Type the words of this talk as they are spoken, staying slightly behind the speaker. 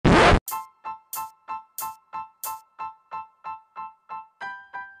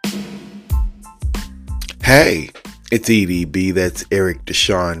Hey, it's EDB. That's Eric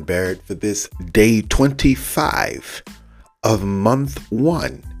Deshaun Barrett for this day 25 of month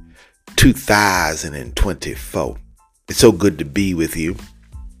 1, 2024. It's so good to be with you,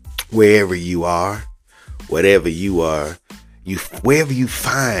 wherever you are, whatever you are, wherever you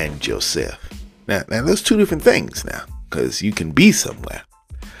find yourself. Now, those two different things now, because you can be somewhere,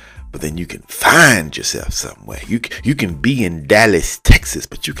 but then you can find yourself somewhere. You can be in Dallas, Texas,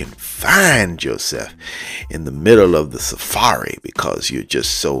 but you can find yourself in the middle of the safari because you're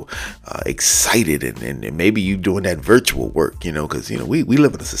just so excited. And maybe you doing that virtual work, because, we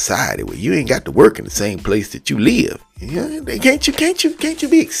live in a society where you ain't got to work in the same place that you live. Can't you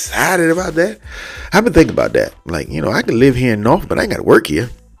be excited about that? I've been thinking about that. Like, I can live here in North, but I ain't got to work here.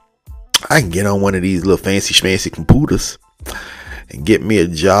 I can get on one of these little fancy schmancy computers and get me a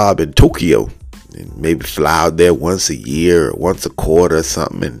job in Tokyo and maybe fly out there once a year or once a quarter or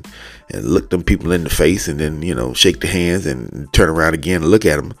something and look them people in the face and then, shake their hands and turn around again and look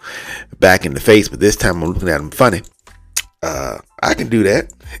at them back in the face. But this time I'm looking at them funny. I can do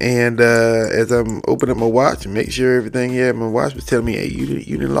that. And as I'm opening up my watch and make sure everything my watch was telling me, hey, you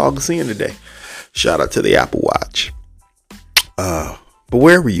didn't log us in today. Shout out to the Apple Watch. But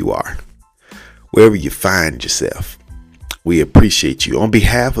wherever you are, wherever you find yourself, we appreciate you. On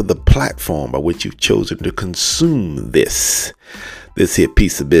behalf of the platform by which you've chosen to consume this here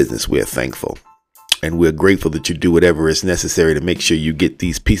piece of business, we're thankful. And we're grateful that you do whatever is necessary to make sure you get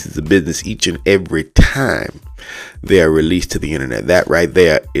these pieces of business each and every time they are released to the internet. That right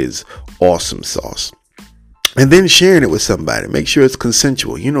there is awesome sauce. And then sharing it with somebody. Make sure it's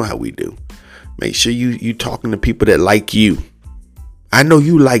consensual. You know how we do. Make sure you talking to people that like you. I know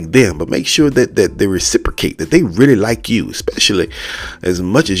you like them, but make sure that they reciprocate, that they really like you, especially as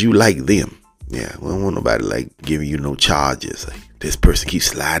much as you like them. Yeah, we don't want nobody like giving you no charges. Like, this person keeps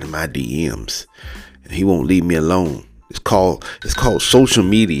sliding my DMs and he won't leave me alone. It's called social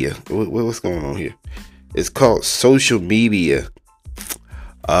media. What's going on here? It's called social media.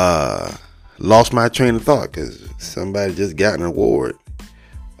 Lost my train of thought because somebody just got an award.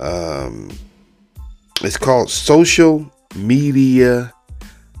 It's called social media.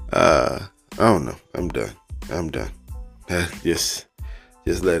 I don't know. I'm done. Just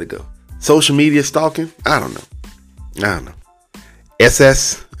let it go. Social media stalking. I don't know.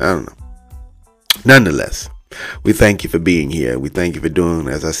 SS. I don't know. Nonetheless, we thank you for being here. We thank you for doing,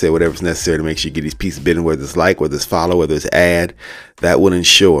 as I said, whatever's necessary to make sure you get these pieces of business, whether it's like, whether it's follow, whether it's add. That will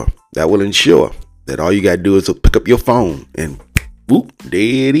ensure that all you got to do is pick up your phone and whoop,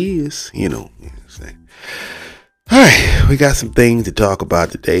 there it is. You know what I'm saying? All right, we got some things to talk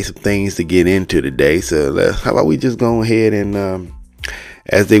about today, some things to get into today. So how about we just go ahead and,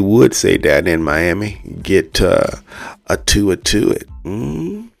 as they would say down in Miami, get to it.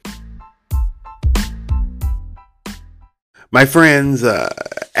 My friends,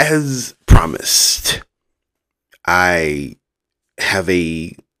 as promised, I have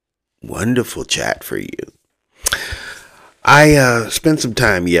a wonderful chat for you. I spent some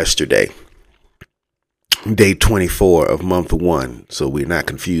time yesterday, day 24 of month 1, so we're not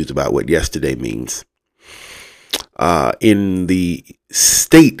confused about what yesterday means, in the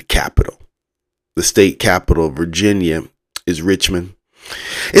state capital. The state capital of Virginia is Richmond.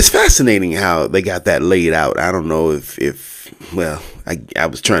 It's fascinating how they got that laid out. I don't know well, I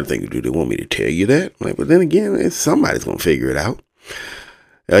was trying to think, do they want me to tell you that? But then again, somebody's going to figure it out.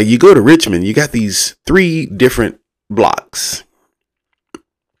 You go to Richmond, you got these 3 different blocks,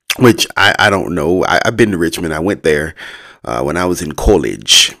 which I don't know. I've been to Richmond. I went there when I was in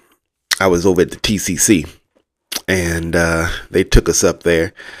college. I was over at the TCC, and they took us up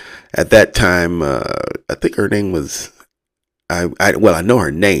there. At that time, I think her name was, I know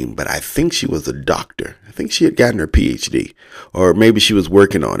her name, but I think she was a doctor. I think she had gotten her PhD, or maybe she was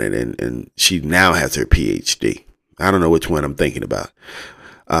working on it, and she now has her PhD. I don't know which one I'm thinking about.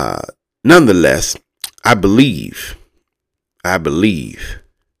 Nonetheless, I believe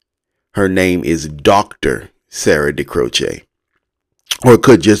her name is Dr. Sarah DeCroce, or it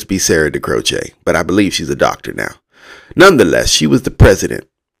could just be Sarah DeCroce, but I believe she's a doctor now. Nonetheless, she was the president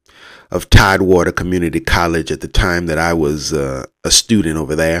of Tidewater Community College at the time that I was a student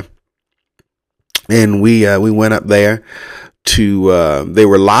over there. And we went up there to, they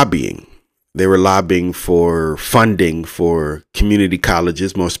were lobbying for funding for community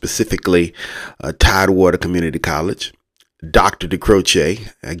colleges, more specifically Tidewater Community College. Dr.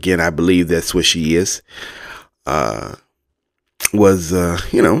 DeCroce, again, I believe that's what she is, was,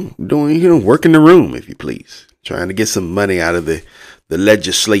 doing, working the room, if you please, trying to get some money out of the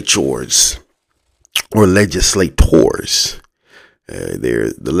legislators or legislators,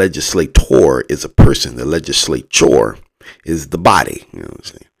 The legislator is a person. The legislature is the body. You know what I'm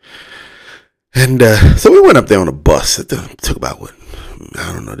saying? And so we went up there on a bus. It took about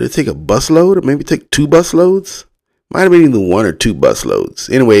I don't know. Did it take a bus load or maybe take 2 bus loads? Might have been either 1 or 2 bus loads.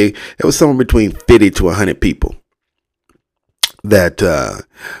 Anyway, it was somewhere between 50 to 100 people that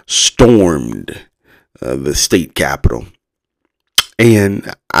stormed the state capitol.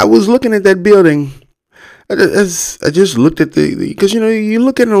 And I was looking at that building. As I just looked at because you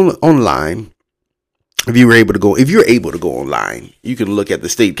look at it online. If you're able to go online, you can look at the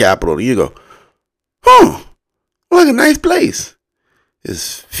state capitol and you go, like a nice place.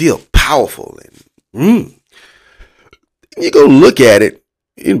 Just feel powerful and you go look at it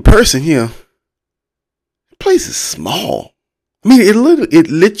in person here. The place is small. I mean, it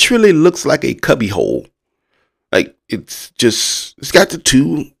literally looks like a cubby hole. Like it's got the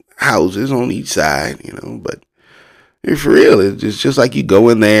 2 houses on each side, but for real, it's just like you go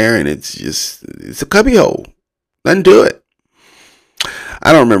in there and it's a cubby hole. Nothing to it.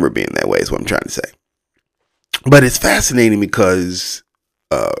 I don't remember it being that way is what I'm trying to say. But it's fascinating because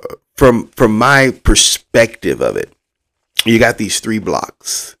from my perspective of it, you got these 3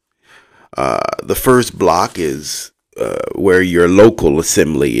 blocks. The first block is where your local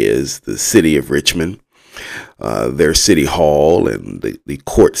assembly is, the city of Richmond. Their city hall and the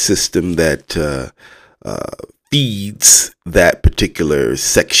court system that feeds that particular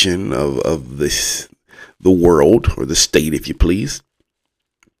section of the world, or the state, if you please.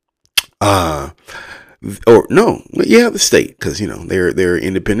 The state, because they're an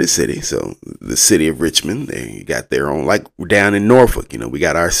independent city. So the city of Richmond, they got their own, like down in Norfolk. We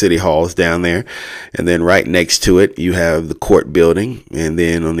got our city halls down there, and then right next to it you have the court building, and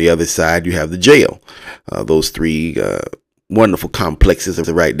then on the other side you have the jail. Those 3 wonderful complexes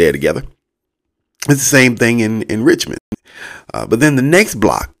are right there together. It's the same thing in Richmond. But then the next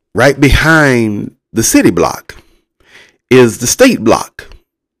block, right behind the city block, is the state block.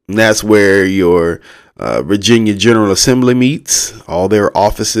 And that's where your Virginia General Assembly meets. All their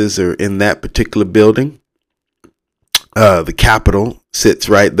offices are in that particular building. The Capitol sits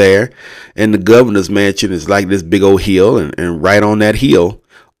right there. And the governor's mansion is like this big old hill. And right on that hill,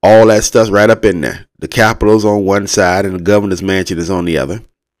 all that stuff's right up in there. The Capitol's on one side and the governor's mansion is on the other.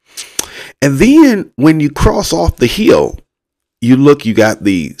 And then when you cross off the hill, you got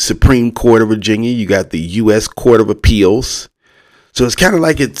the Supreme Court of Virginia. You got the U.S. Court of Appeals. So it's kind of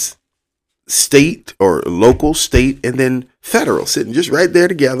like it's state or local, state, and then federal sitting just right there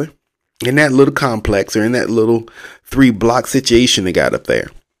together in that little complex, or in that little 3-block situation they got up there.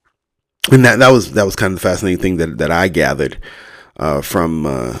 And that was kind of the fascinating thing that I gathered from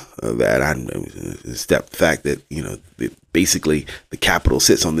that. The fact that basically the Capitol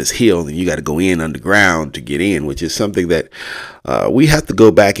sits on this hill, and you got to go in underground to get in, which is something that we have to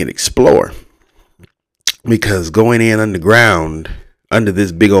go back and explore, because going in underground under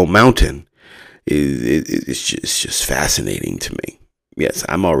this big old mountain it's just fascinating to me. Yes,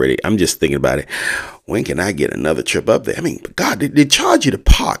 I'm just thinking about it. When can I get another trip up there? I mean, God, they charge you to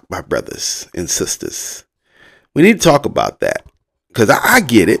park, my brothers and sisters. We need to talk about that, because I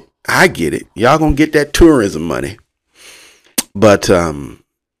get it. Y'all gonna get that tourism money, but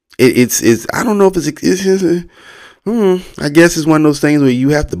it's I don't know if it's I guess it's one of those things where you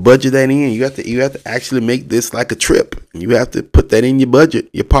have to budget that in. You have to actually make this like a trip. You have to put that in your budget,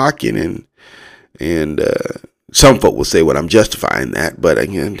 your parking, and some folk will say, "Well, I'm justifying that," but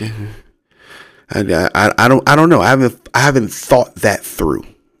again, I don't know. I haven't thought that through,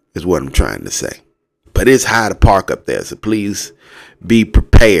 is what I'm trying to say. But it's high to park up there, so please be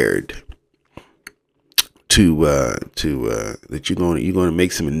prepared to that you're going to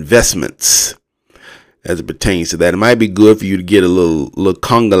make some investments as it pertains to that. It might be good for you to get a little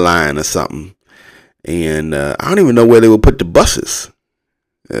conga line or something. And I don't even know where they would put the buses.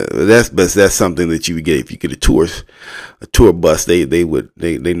 That's something that you would get if you get a tour bus. They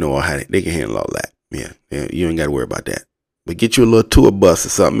know how they can handle all that. Yeah, you ain't got to worry about that. But get you a little tour bus or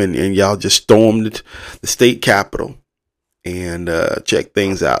something, and y'all just storm the state capitol and check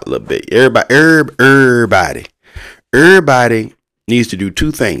things out a little bit. Everybody needs to do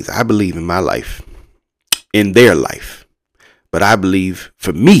 2 things, I believe, in my life, in their life. But I believe,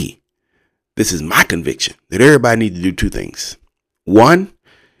 for me, this is my conviction, that everybody needs to do 2 things. 1,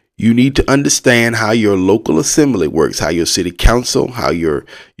 you need to understand how your local assembly works, how your city council, how your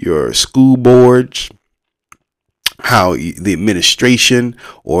school boards, how the administration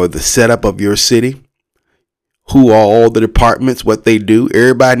or the setup of your city, who are all the departments, what they do.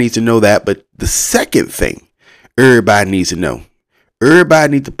 Everybody needs to know that. But the second thing everybody needs to know,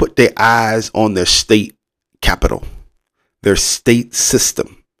 everybody needs to put their eyes on their state capital. their state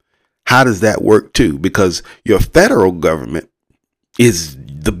system. How does that work too? Because your federal government is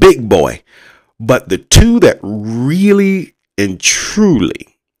the big boy, but the two that really and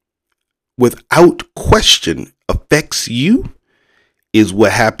truly, without question, affects you is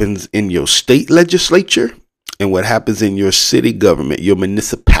what happens in your state legislature and what happens in your city government, your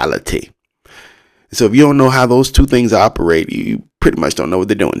municipality. So if you don't know how those two things operate, you pretty much don't know what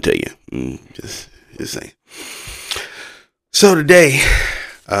they're doing to you. Just saying. So today,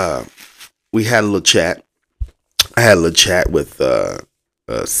 we had a little chat. I had a little chat with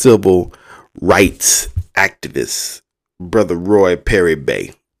civil rights activist, Brother Roy Perry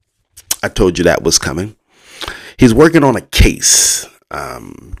Bay. I told you that was coming. He's working on a case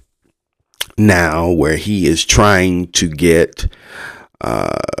now where he is trying to get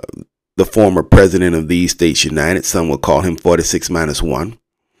the former president of the States United, some will call him 46-1,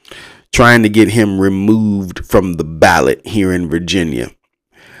 trying to get him removed from the ballot here in Virginia.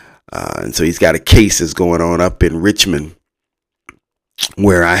 And so he's got a case that's going on up in Richmond,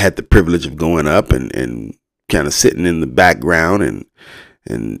 where I had the privilege of going up and kind of sitting in the background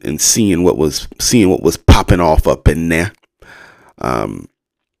and seeing what was popping off up in there.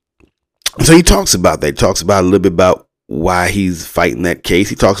 So he talks about that. He talks about a little bit about why he's fighting that case.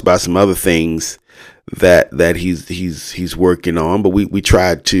 He talks about some other things that he's working on, but we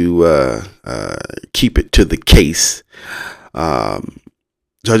tried to keep it to the case.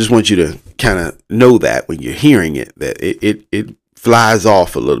 So I just want you to kind of know that when you're hearing it, that it flies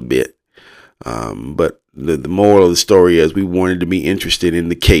off a little bit. But the moral of the story is we wanted to be interested in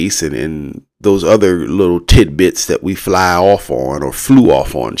the case and those other little tidbits that we fly off on, or flew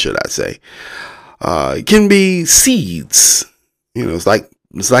off on, should I say. It can be seeds. You know, it's like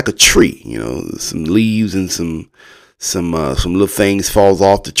a tree, you know, some leaves and some little things falls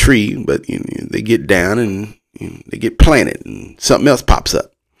off the tree, but you know, they get down and they get planted and something else pops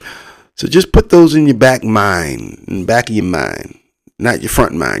up. So just put those in your back mind, in the back of your mind, not your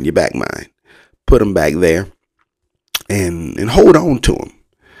front mind, your back mind. Put them back there and hold on to them.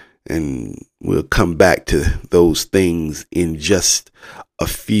 And we'll come back to those things in just a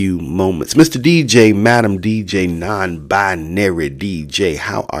few moments. Mr. DJ, Madam DJ, non-binary DJ,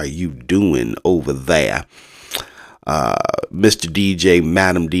 how are you doing over there? Mr. DJ,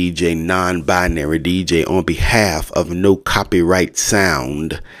 Madam DJ, non-binary DJ, on behalf of No Copyright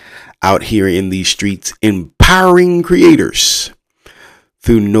Sound, out here in these streets, empowering creators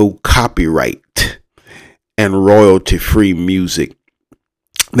through no copyright and royalty-free music.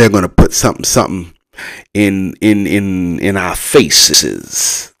 They're going to put something in our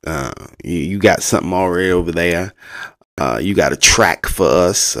faces. You got something already over there. You got a track for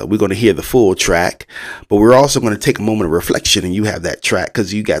us. We're going to hear the full track, but we're also going to take a moment of reflection, and you have that track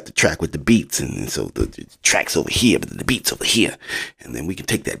because you got the track with the beats, and so the track's over here, but the beat's over here, and then we can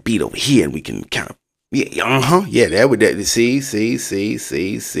take that beat over here, and we can kind of there we did. See.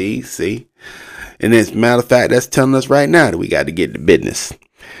 And as a matter of fact, that's telling us right now that we got to get to business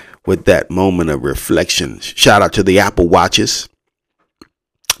with that moment of reflection. Shout out to the Apple Watches.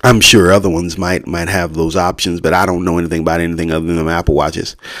 I'm sure other ones might have those options, but I don't know anything about anything other than the Apple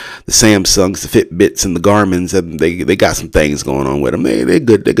Watches. The Samsungs, the Fitbits, and the Garmins, they got some things going on with them. They're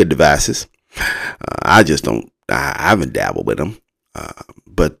good devices. I just don't. I haven't dabbled with them,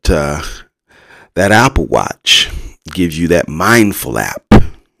 but that Apple Watch gives you that mindful app,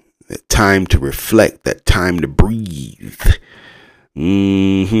 that time to reflect, that time to breathe.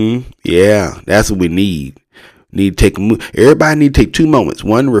 Yeah, that's what we need. Everybody need to take 2 moments.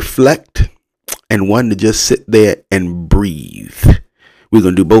 One, reflect, and one to just sit there and breathe. We're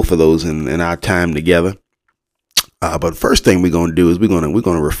going to do both of those in our time together. But the first thing we're going to do is we're going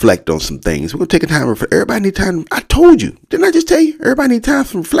to reflect on some things. We're going to take a time. Everybody need time. I told you. Didn't I just tell you? Everybody need time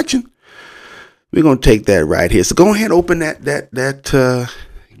for reflection. We're going to take that right here. So go ahead and open that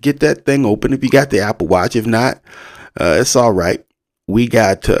get that thing open if you got the Apple Watch. If not, it's all right. We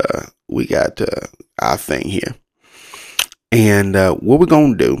got our thing here. And what we're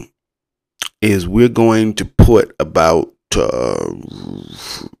going to do is we're going to put about 2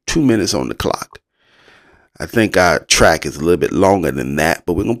 minutes on the clock. I think our track is a little bit longer than that,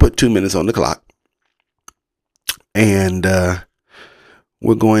 but we're going to put 2 minutes on the clock. And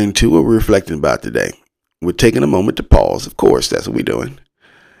what we're reflecting about today. We're taking a moment to pause. Of course, that's what we're doing.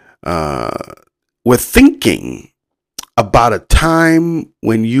 We're thinking about a time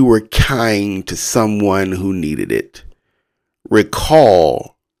when you were kind to someone who needed it.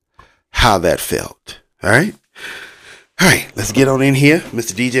 Recall how that felt. All right. Let's get on in here.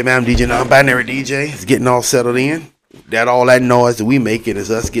 Mr. DJ, Madam DJ, non-binary DJ is getting all settled in. All that noise that we making is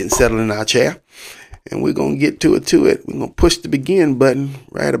us getting settled in our chair. and we're going to get to it. We're going to push the begin button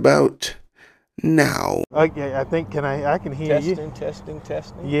right about now. Okay, I think I can hear you. Testing.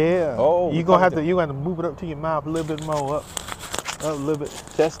 Yeah. Oh, you're gonna have to move it up to your mouth a little bit more, up a little bit.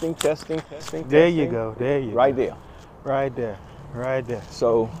 Testing. There you go. Right there. Right there.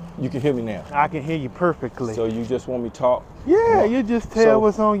 So you can hear me now. I can hear you perfectly. So you just want me to talk? Yeah, you just tell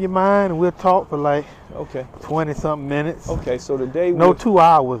what's on your mind, and we'll talk for like 20-something minutes. Okay, so today no 2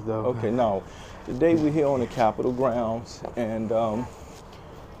 hours though. Okay, no. Today we're here on the Capitol grounds, and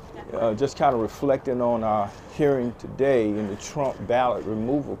just kind of reflecting on our hearing today in the Trump ballot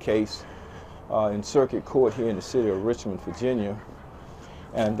removal case in circuit court here in the city of Richmond, Virginia.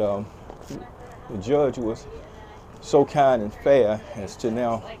 And the judge was so kind and fair as to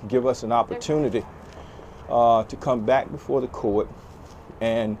now give us an opportunity to come back before the court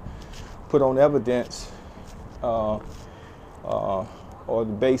and put on evidence or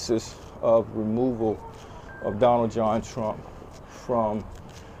the basis of removal of Donald John Trump from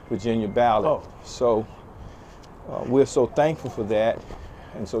Virginia ballot. So we're so thankful for that,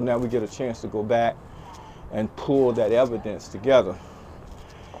 and so now we get a chance to go back and pull that evidence together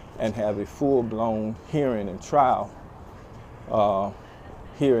and have a full-blown hearing and trial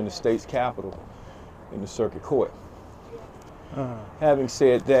here in the state's capital in the circuit court. Having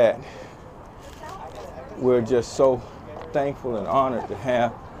said that, we're just so thankful and honored to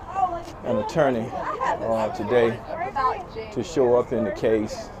have an attorney today to show up in the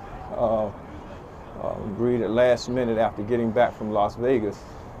case. Agreed at last minute after getting back from Las Vegas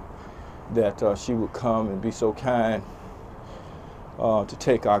that she would come and be so kind to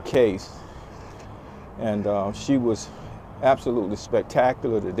take our case. And she was absolutely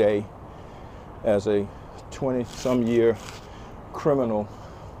spectacular today as a 20-some year criminal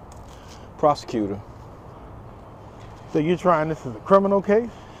prosecutor. So you're trying this as a criminal case?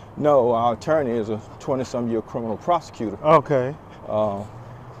 No, our attorney is a 20-some year criminal prosecutor. Okay. From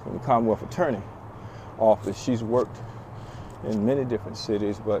the Commonwealth Attorney Office. She's worked in many different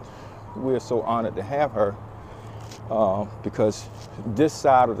cities, but we're so honored to have her because this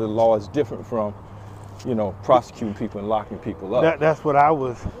side of the law is different from, prosecuting people and locking people up. That's what I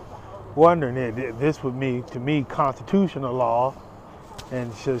was wondering. This would be, to me, constitutional law,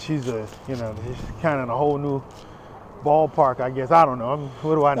 and so she's she's kind of in a whole new ballpark, I guess. I don't know.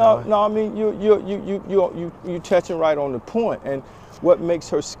 What do I know? No. I mean, you touching right on the point, and what makes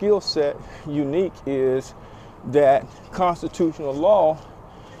her skill set unique is that constitutional law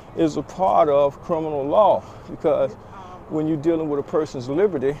is a part of criminal law, because when you're dealing with a person's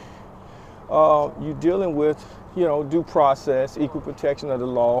liberty, you're dealing with, due process, equal protection of the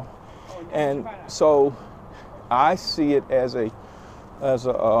law, and so I see it as a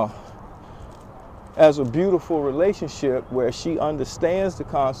beautiful relationship where she understands the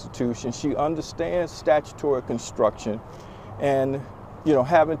Constitution, she understands statutory construction, and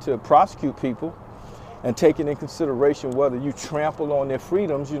having to prosecute people and taking in consideration whether you trample on their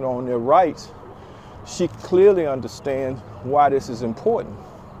freedoms, on their rights, she clearly understands why this is important.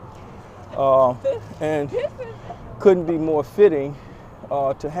 And couldn't be more fitting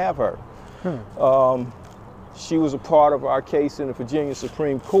to have her. She was a part of our case in the Virginia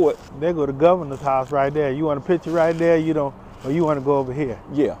Supreme Court. There go the governor's house right there. You want a picture right there? Or you want to go over here?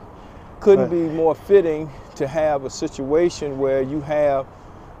 Yeah. Couldn't be more fitting to have a situation where you have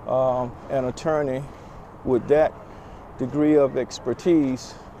an attorney with that degree of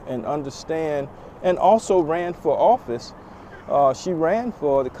expertise and understand, and also ran for office. She ran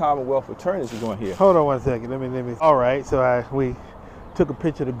for the Commonwealth Attorneys. You're going here. Hold on one second. Let me. All right. So we took a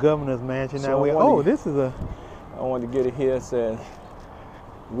picture of the governor's mansion. So this is a. I wanted to get it here. It says,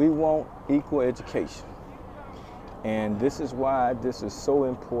 "We want equal education." And this is why this is so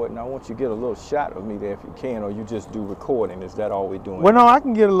important. I want you to get a little shot of me there if you can, or you just do recording. Is that all we're doing? Well, no, I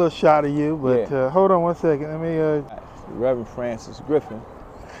can get a little shot of you, but hold on one second. Let me. Reverend Francis Griffin,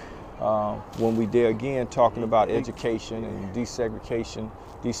 when we there again talking about education and desegregation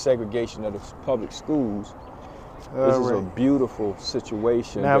of the public schools. This is a beautiful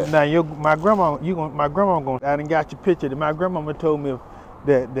situation. Now, my grandma gonna. I done got your picture. My grandmama told me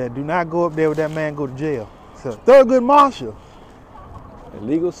that do not go up there with that man, go to jail. So, Thurgood Marshall. The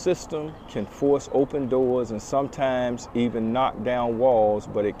legal system can force open doors and sometimes even knock down walls,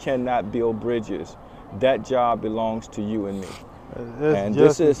 but it cannot build bridges. That job belongs to you and me. And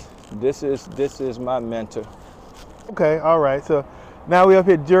this is my mentor. Okay, all right. So now we have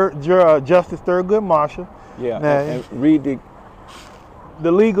here Justice Thurgood Marshall. Yeah, and read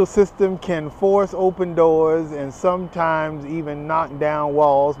the legal system can force open doors and sometimes even knock down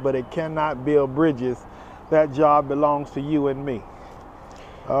walls, but it cannot build bridges. That job belongs to you and me.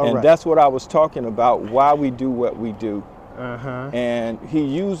 And right. that's what I was talking about, why we do what we do. Uh-huh. And he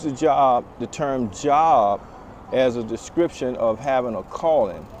used the term job, as a description of having a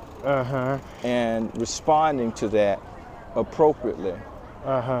calling Uh-huh. and responding to that appropriately,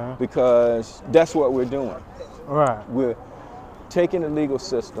 Uh-huh. because that's what we're doing. Right. We're taking the legal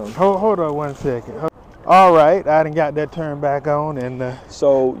system. Hold on 1 second. All right, I done got that turned back on, and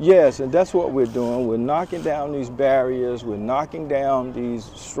So yes, and that's what we're doing. We're knocking down these barriers. We're knocking down these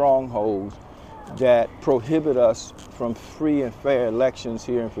strongholds that prohibit us from free and fair elections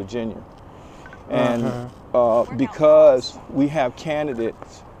here in Virginia. And because we have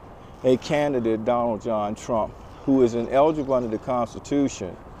a candidate, Donald John Trump, who is ineligible under the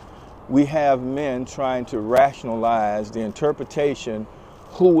Constitution, we have men trying to rationalize the interpretation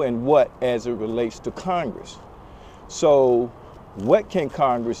who and what as it relates to Congress. So what can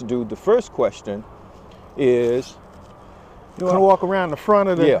Congress do? The first question is, you want to walk around the front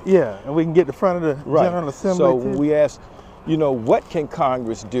of the, Yeah. and we can get the front of the General Assembly So too? we ask, what can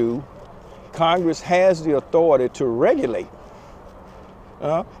Congress do? Congress has the authority to regulate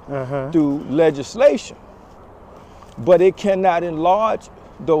through legislation, but it cannot enlarge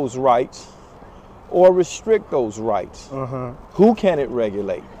those rights or restrict those rights. Who can it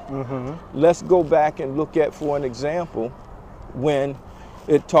regulate? Let's go back and look at, for an example, when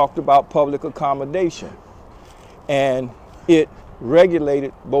it talked about public accommodation, and it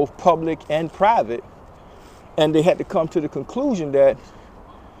regulated both public and private, and they had to come to the conclusion that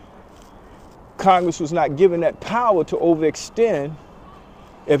Congress was not given that power to overextend.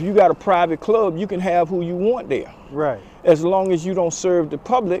 If you got a private club, you can have who you want there. Right. As long as you don't serve the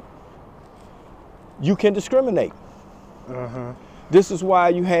public, you can discriminate. This is why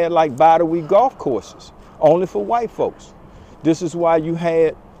you had like by-the-week golf courses, only for white folks. This is why you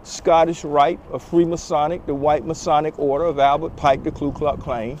had Scottish Rite, a Freemasonic, the White Masonic Order of Albert Pike, the Ku Klux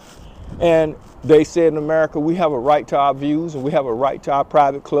Klan. And they said in America, we have a right to our views, and we have a right to our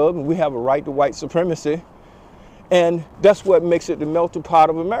private club, and we have a right to white supremacy. And that's what makes it the melting pot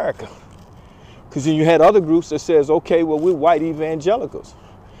of America. Because then you had other groups that says, okay, well, we're white evangelicals.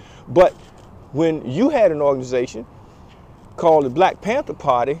 But when you had an organization called the Black Panther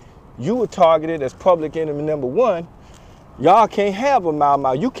Party, you were targeted as public enemy number one. Y'all can't have a Mau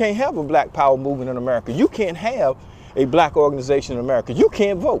Mau. You can't have a Black Power movement in America. You can't have a black organization in America. You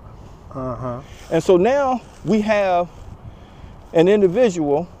can't vote. And so now we have an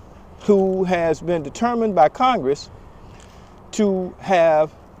individual who has been determined by Congress to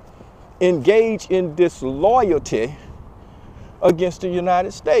have engaged in disloyalty against the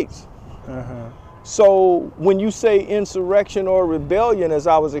United States. So when you say insurrection or rebellion, as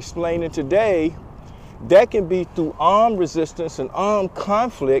I was explaining today, that can be through armed resistance and armed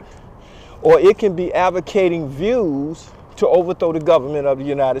conflict, or it can be advocating views to overthrow the government of the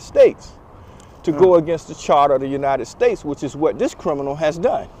United States, to go against the Charter of the United States, which is what this criminal has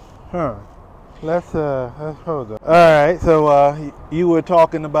done. Let's hold up. All right, so you were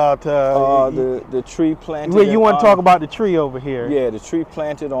talking about the tree planted. you want to talk about the tree over here? Yeah, the tree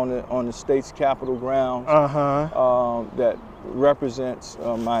planted on the state's Capitol grounds. That represents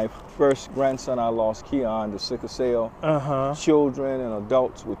my first grandson I lost, Keon, to sickle cell. Children and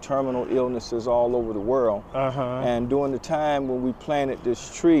adults with terminal illnesses all over the world. And during the time when we planted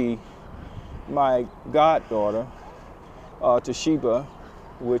this tree, my goddaughter, Toshiba,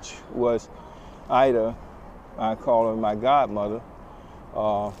 which was Ida, I call her my godmother,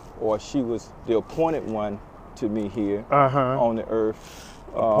 or she was the appointed one to me here on the earth.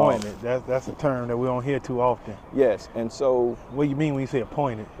 Appointed, that's a term that we don't hear too often. Yes, and so. What do you mean when you say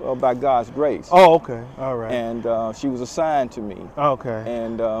appointed? By God's grace. Oh, okay, all right. And she was assigned to me.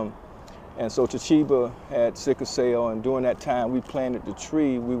 Okay. And so Toshiba had sickle cell, and during that time we planted the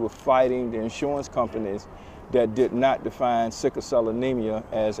tree. We were fighting the insurance companies that did not define sickle cell anemia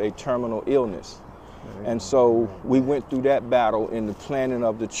as a terminal illness. And so we went through that battle in the planting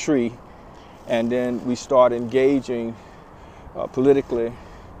of the tree, and then we started engaging politically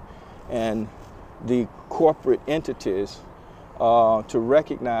and the corporate entities to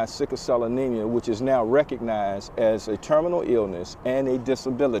recognize sickle cell anemia, which is now recognized as a terminal illness and a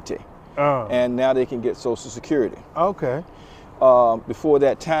disability. And now they can get Social Security. Okay. Before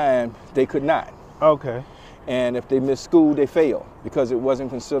that time, they could not. Okay. And if they missed school, they failed because it wasn't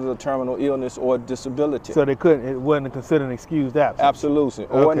considered a terminal illness or disability. So they couldn't, it wasn't considered an excused absence? Absolutely.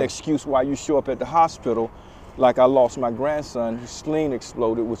 Or an excuse why you show up at the hospital, like I lost my grandson, his spleen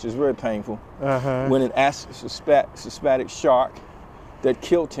exploded, which is very painful, when an suspected shark that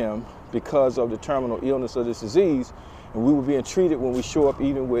killed him because of the terminal illness of this disease. And we were being treated when we show up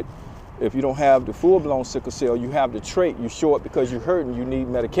even with If you don't have the full-blown sickle cell, you have the trait. You show up because you're hurting, you need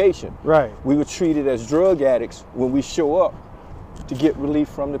medication. Right. We were treated as drug addicts when we show up to get relief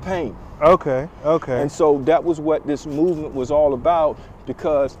from the pain. Okay, okay. And so that was what this movement was all about,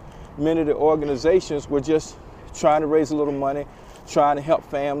 because many of the organizations were just trying to raise a little money, trying to help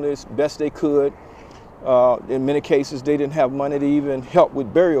families best they could. In many cases, they didn't have money to even help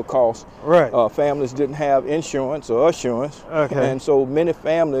with burial costs. Right. Families didn't have insurance or assurance. Okay. And so many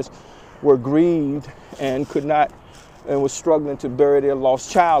families were grieved and could not, and was struggling to bury their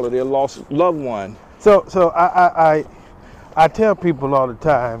lost child or their lost loved one. So I tell people all the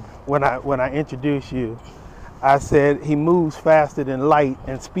time when I introduce you, I said he moves faster than light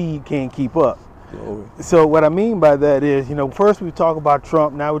and speed can't keep up. Glory. So what I mean by that is, you know, first we talk about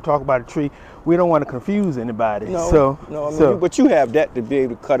Trump, now we talk about a tree. We don't want to confuse anybody. No, I mean, but you have that to be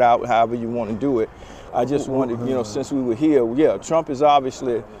able to cut out however you want to do it. I just wanted, you know, since we were here, yeah, Trump is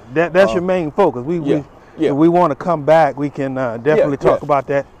obviously that's your main focus. We want to come back. We can definitely talk about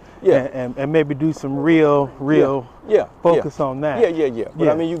that. Yeah. And maybe do some real focus on that. Yeah. But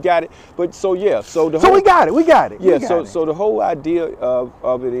I mean, you got it. But so we got it. Yeah. So the whole idea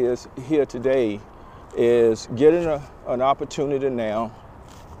of it is here today is getting an opportunity now.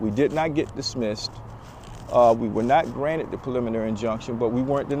 We did not get dismissed. We were not granted the preliminary injunction, but we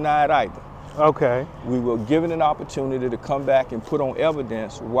weren't denied either. Okay. We were given an opportunity to come back and put on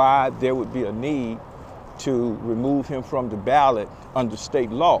evidence why there would be a need to remove him from the ballot under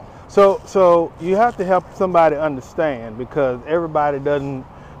state law. So you have to help somebody understand, because everybody doesn't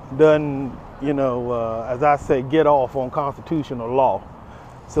you know, as I say, get off on constitutional law.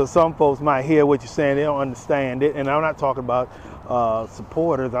 So some folks might hear what you're saying, they don't understand it, and I'm not talking about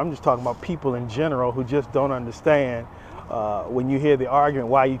supporters. I'm just talking about people in general who just don't understand. When you hear the argument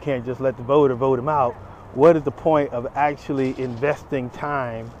why you can't just let the voter vote him out, what is the point of actually investing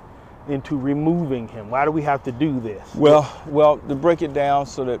time into removing him? Why do we have to do this? Well, to break it down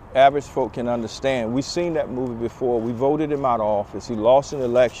so that average folk can understand, we've seen that movie before. We voted him out of office. He lost an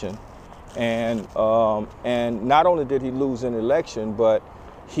election, and not only did he lose an election, but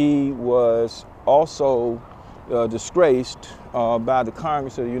he was also disgraced by the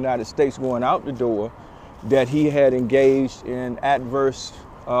Congress of the United States, going out the door, that he had engaged in adverse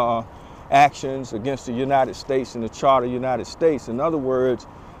actions against the United States and the Charter of the United States. In other words,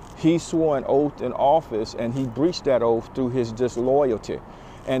 he swore an oath in office, and he breached that oath through his disloyalty.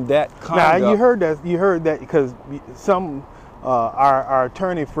 And that conduct— Now, you heard that because some our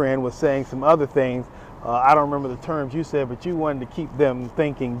attorney friend was saying some other things. I don't remember the terms you said, but you wanted to keep them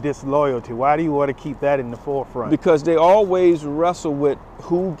thinking disloyalty. Why do you want to keep that in the forefront? Because they always wrestle with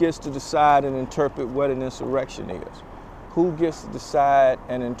who gets to decide and interpret what an insurrection is. Who gets to decide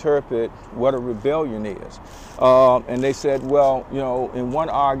and interpret what a rebellion is. And they said, well, you know, in one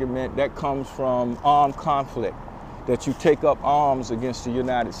argument that comes from armed conflict, that you take up arms against the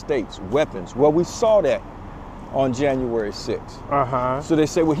United States, weapons. Well, we saw that on January 6th. So they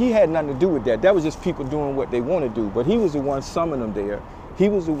say, well, he had nothing to do with that. That was just people doing what they want to do. But he was the one summoned them there. He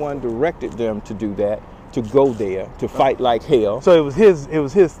was the one directed them to do that, to go there, to fight like hell. So it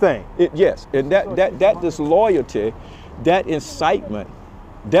was his thing. Yes, and that disloyalty, that incitement,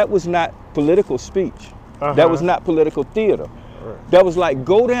 that was not political speech. That was not political theater. Right. That was like,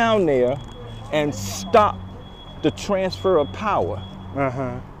 go down there and stop the transfer of power.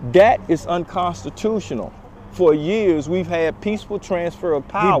 That is unconstitutional. For years, we've had peaceful transfer of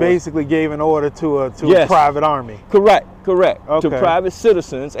power. He basically gave an order to a private army. Correct. Okay. To private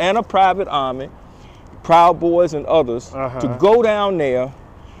citizens and a private army, Proud Boys and others, to go down there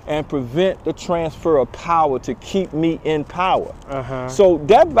and prevent the transfer of power, to keep me in power. So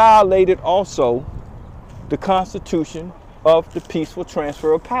that violated also the Constitution of the peaceful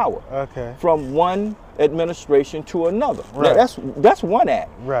transfer of power from one administration to another. Right. Now, that's one act.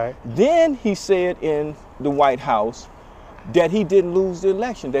 Right. Then he said in the White House that he didn't lose the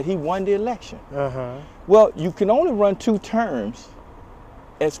election, that he won the election. Well, you can only run 2 terms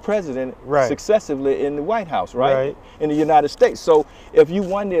as president successively in the White House, right? In the United States. So if you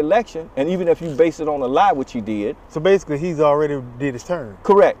won the election, and even if you base it on a lie, which he did. So basically he's already did his term.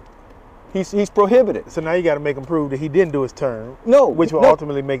 Correct. He's prohibited. So now you got to make him prove that he didn't do his term. No. Which will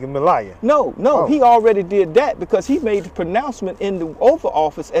ultimately make him a liar. No. He already did that, because he made the pronouncement in the Oval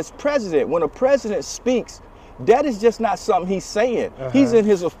Office as president. When a president speaks, That is just not something he's saying. He's in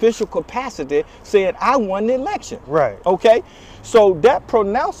his official capacity saying, I won the election. Right. Okay? So that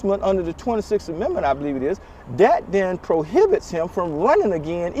pronouncement under the 26th Amendment, I believe it is, that then prohibits him from running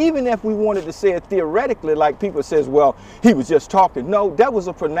again, even if we wanted to say it theoretically, like people says, well, he was just talking. No, that was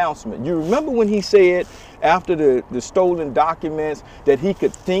a pronouncement. You remember when he said after the stolen documents that he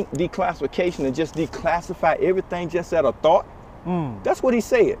could think declassification and just declassify everything just at a thought? That's what he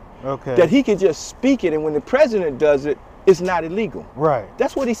said. Okay. That he could just speak it, and when the president does it, it's not illegal. Right.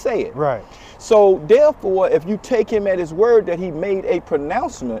 That's what he said. Right. So therefore, if you take him at his word that he made a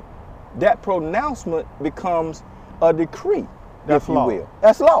pronouncement, that pronouncement becomes a decree, That's if you law. will.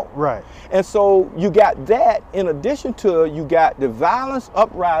 That's law. Right. And so you got that in addition to you got the violence,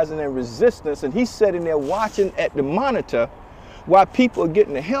 uprising, and resistance, and he's sitting there watching at the monitor while people are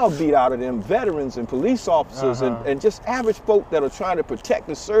getting the hell beat out of them, veterans and police officers and just average folk that are trying to protect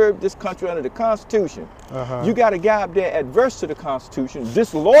and serve this country under the Constitution. You got a guy up there adverse to the Constitution,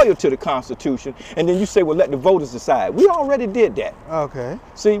 disloyal to the Constitution, and then you say, well, let the voters decide. We already did that. Okay.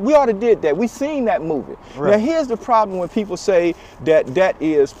 See, we already did that. We seen that movie. Right. Now, here's the problem when people say that that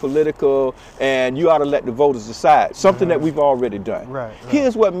is political and you ought to let the voters decide, something that we've already done. Right.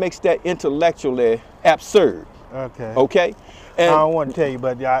 Here's what makes that intellectually absurd. Okay. Okay? I And don't want to tell you,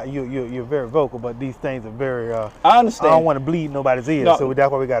 but you're very vocal, but these things are very, I I understand. don't want to bleed nobody's ears, No. so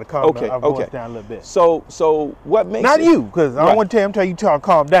that's why we got to calm Okay, our voice okay. down a little bit. So what makes Not it, you, because I Right. don't want to tell you, I'm telling you to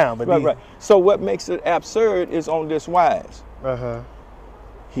calm down, but Right, these, right. So what makes it absurd is on this wise.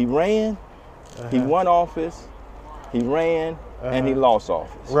 He ran, he won office, he ran, and he lost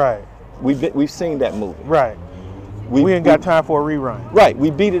office. Right, We've seen that movie. right. We ain't got time for a rerun. Right, we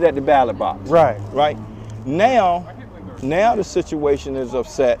beat it at the ballot box. Right. Right. Now the situation is of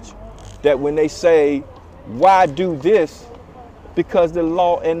such that when they say, why do this? Because the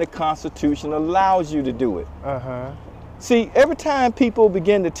law and the Constitution allows you to do it. See, every time people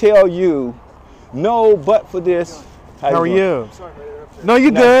begin to tell you, no, but for this. How are doing? you? No, you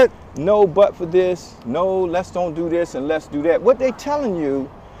No. good. No, but for this. No, let's don't do this and let's do that. What they're telling you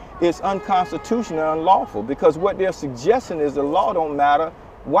is unconstitutional and unlawful, because what they're suggesting is the law don't matter.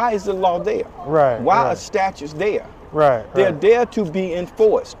 Why is the law there? Right, Why right. are statutes there? Right, They're right, there to be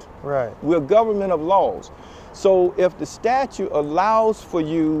enforced. right. We're a government of laws. So if the statute allows for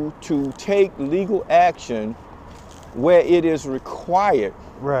you to take legal action where it is required,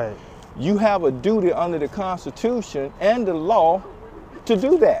 Right, you have a duty under the Constitution and the law to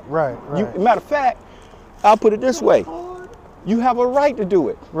do that. right, right, Matter of fact, I'll put it this way. You have a right to do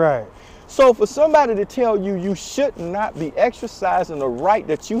it. right. So for somebody to tell you you should not be exercising the right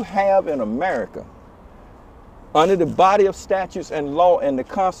that you have in America under the body of statutes and law and the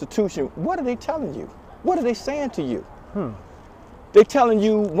Constitution, what are they telling you? What are they saying to you? They're telling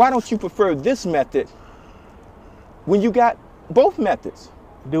you, why don't you prefer this method when you got both methods?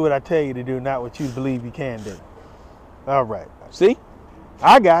 Do what I tell you to do, not what you believe you can do. All right. See?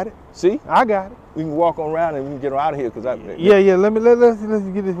 I got it. See? I got it. We can walk around and we can get out of here because Yeah, yeah. Let's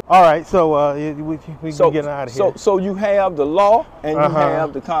get this. All right. So we can get out of here. So you have the law and you Uh-huh.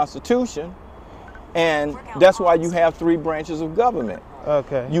 have the Constitution, and that's why you have three branches of government.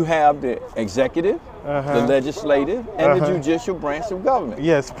 Okay. You have the executive, the legislative, and the judicial branch of government.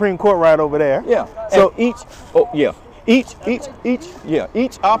 Yeah, Supreme Court right over there. Yeah. So So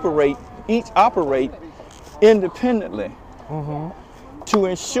each operate independently to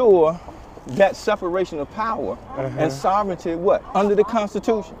ensure that separation of power and sovereignty, what? Under the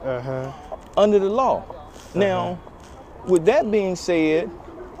Constitution, under the law. Now, with that being said,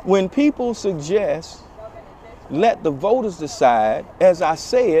 when people suggest let the voters decide, as I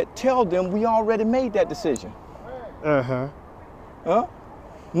said, tell them we already made that decision.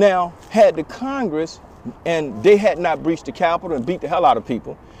 Now, had the Congress, and they had not breached the Capitol and beat the hell out of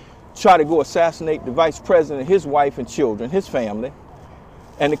people, try to go assassinate the vice president, his wife and children, his family,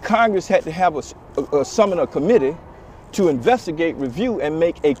 and the Congress had to have summon a committee to investigate, review, and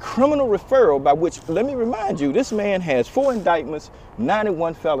make a criminal referral by which, let me remind you, this man has 4 indictments,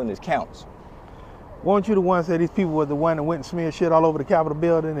 91 felonies counts. weren't you the one that said these people were the one that went and smeared shit all over the Capitol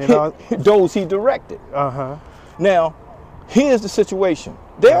building and all? Those he directed. Now, here's the situation.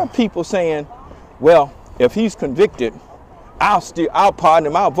 There are people saying, well, if he's convicted, I'll pardon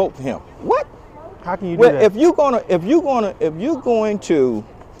him, I'll vote for him. What? How can you do Well, that? if you're going to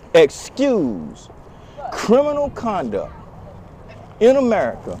excuse criminal conduct in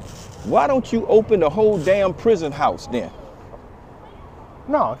America, why don't you open the whole damn prison house then?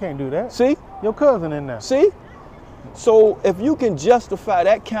 No, I can't do that. See? Your cousin in there. See? So if you can justify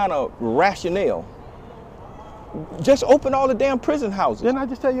that kind of rationale, Just open all the damn prison houses. Didn't I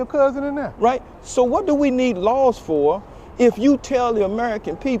just tell your cousin in there? Right? So what do we need laws for if you tell the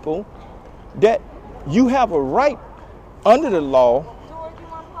American people that you have a right under the law,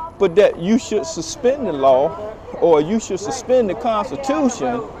 but that you should suspend the law or you should suspend the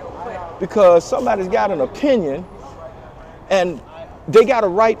Constitution because somebody's got an opinion and they got a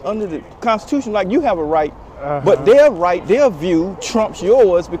right under the Constitution like you have a right, but their right, their view trumps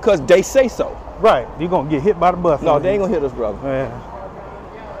yours because they say so. Right. You're going to get hit by the bus. No, they ain't going to hit us, brother.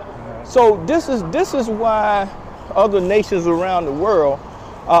 Yeah. So this is why other nations around the world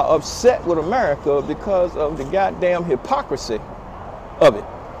are upset with America because of the goddamn hypocrisy of it.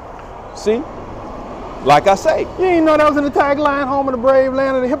 See? Like I say. You didn't know that was in the tagline, home of the brave,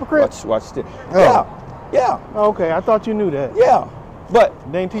 land of the hypocrites? Watch this. Oh. Yeah. Okay, I thought you knew that. Yeah. But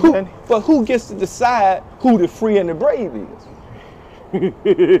They ain't teach any? who gets to decide who the free and the brave is?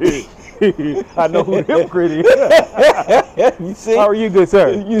 I know who the hypocrite is. You see? How are you, good sir?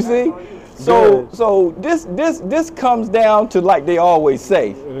 You see? So this comes down to, like they always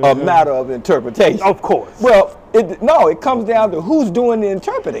say, a matter of interpretation. Of course. Well, it comes down to who's doing the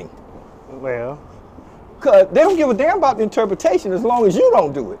interpreting. Well, Because they don't give a damn about the interpretation as long as you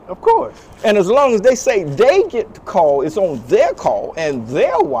don't do it. of course. And as long as they say they get the call, it's on their call and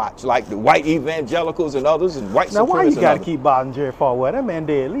their watch, like the white evangelicals and others and white Now, supremacists. why you got to and keep bothering Jerry Falwell? That man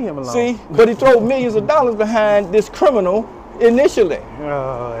dead. Leave him alone. others. See? But he threw millions of dollars behind this criminal initially.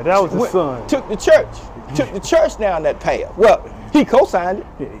 That was his son. Took the church down that path. Well, he co-signed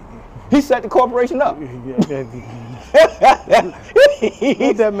it. He set the corporation up. Let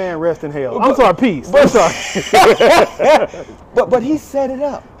that man rest in hell. I'm sorry, peace. I'm sorry. But he set it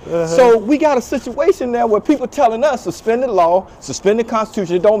up. So we got a situation now where people telling us suspend the law, suspend the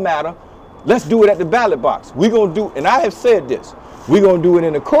Constitution, it don't matter. Let's do it at the ballot box. We're going to do, and I have said this, we're going to do it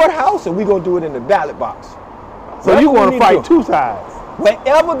in the courthouse and we're going to do it in the ballot box. So you want to fight two sides?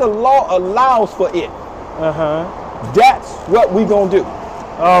 Wherever the law allows for it, that's what we're going to do.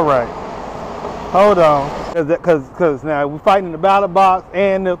 All right. Hold on. Because now we're fighting in the ballot box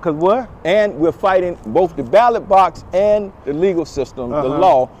and because what? And we're fighting both the ballot box and the legal system, the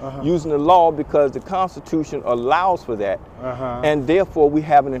law, using the law because the Constitution allows for that. And therefore we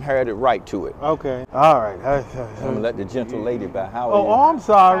have an inherited right to it. Okay. All right. I'm going to let the gentle lady by Howard. Oh, I'm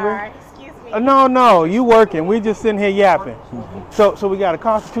sorry. Excuse me. No, you working. We just sitting here yapping. So we got a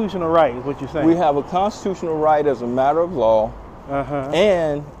constitutional right, is what you're saying. We have a constitutional right as a matter of law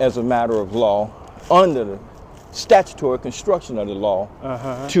and as a matter of law under the statutory construction of the law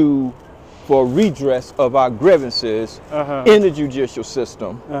for redress of our grievances in the judicial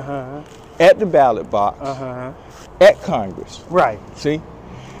system, at the ballot box, at Congress. Right. See?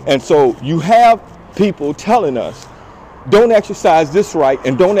 And so you have people telling us, don't exercise this right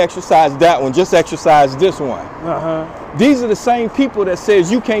and don't exercise that one, just exercise this one. These are the same people that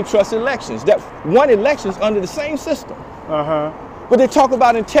says you can't trust elections, that won elections under the same system. But they talk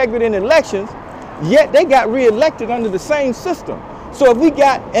about integrity in elections, yet they got reelected under the same system. So if we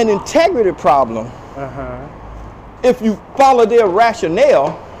got an integrity problem, if you follow their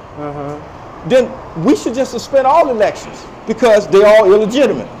rationale, then we should just suspend all elections because they're all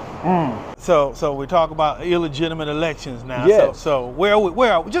illegitimate. So we talk about illegitimate elections now. Yes. So where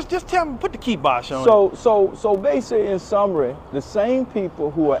are we? Just tell me, put the kibosh on it. So basically, in summary, the same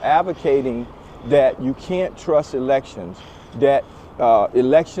people who are advocating that you can't trust elections, that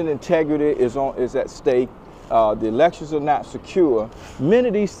election integrity is at stake, the elections are not secure. Many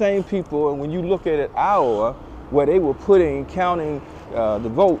of these same people, and when you look at it, Iowa, where they were counting the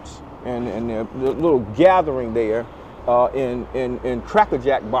votes and their little gathering there in Cracker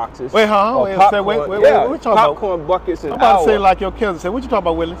Jack boxes. Wait, popcorn, we're talking popcorn buckets in I'm about Iowa. to say like your cousin said. What you talking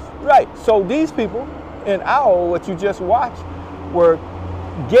about, Willis? Right. So these people in Iowa, what you just watched, were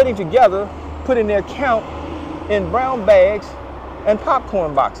getting together, putting their count in brown bags and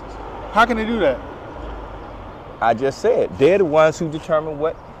popcorn boxes. How can they do that? I just said, they're the ones who determine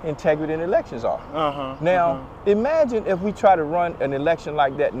what integrity in elections are. Now, imagine if we try to run an election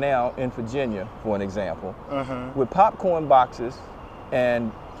like that now in Virginia, for an example, with popcorn boxes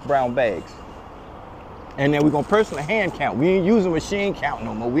and brown bags. And then we're going to personally hand count. We ain't using machine count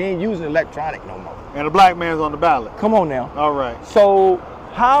no more. We ain't using electronic no more. And the black man's on the ballot. Come on now. All right. So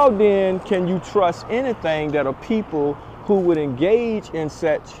how then can you trust anything that are people who would engage in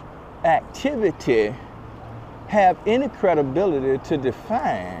such activity have any credibility to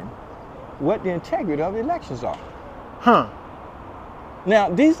define what the integrity of elections are? Now,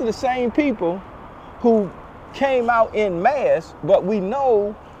 these are the same people who came out in mass, but we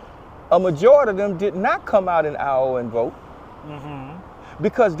know a majority of them did not come out in Iowa and vote.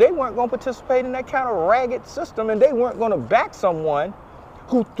 because they weren't going to participate in that kind of ragged system, and they weren't going to back someone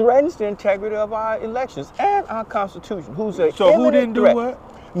who threatens the integrity of our elections and our Constitution, who's a So who didn't do what?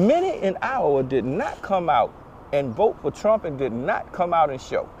 Many in Iowa did not come out and vote for Trump and did not come out and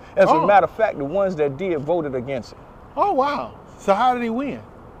show. As a matter of fact, the ones that did voted against him. Oh, wow. So how did he win?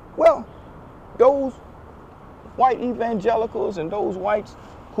 Well, those white evangelicals and those whites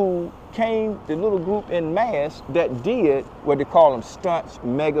who came, the little group in mass that did what they call them stunts,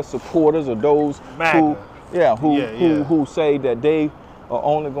 mega supporters, or those who say that they are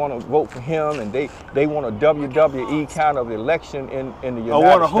only going to vote for him, and they want a WWE kind of election in the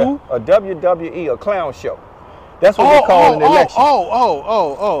United States. Who? A WWE, a clown show. That's what they call an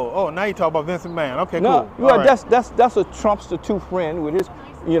election. Now you talk about Vincent Mann. Okay, no, cool. Well, that's a Trumpster two friend with his,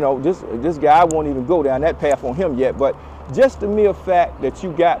 this guy. I won't even go down that path on him yet, but just the mere fact that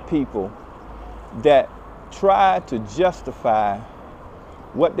you got people that try to justify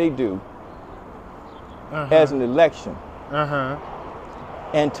what they do as an election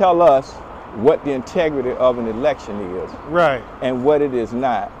and tell us what the integrity of an election is, right, and what it is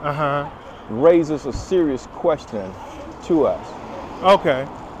not, raises a serious question to us. Okay.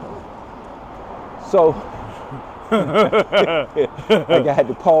 So I had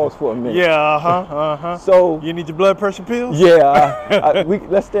to pause for a minute. Yeah, So you need your blood pressure pills? Yeah,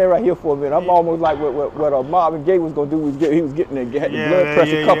 let's stay right here for a minute. I'm almost like what Marvin Gaye was gonna do. He was getting the blood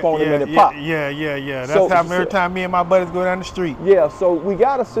pressure cup on him and it popped. Yeah. That's how every time me and my buddies go down the street. Yeah, so we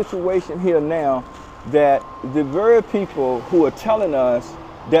got a situation here now that the very people who are telling us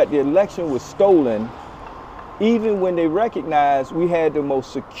that the election was stolen, even when they recognize we had the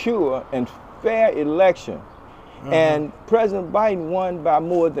most secure and fair election. And President Biden won by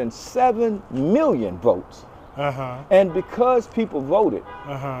more than 7 million votes. And because people voted,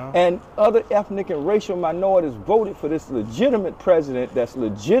 and other ethnic and racial minorities voted for this legitimate president that's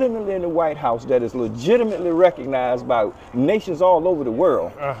legitimately in the White House, that is legitimately recognized by nations all over the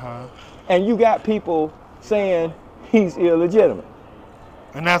world, and you got people saying he's illegitimate.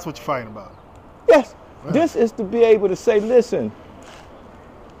 And that's what you're fighting about? Yes. This is to be able to say, listen,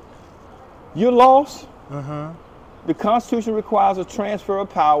 you lost. The Constitution requires a transfer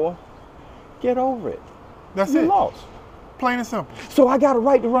of power. Get over it. That's it. You lost. Plain and simple. So I got a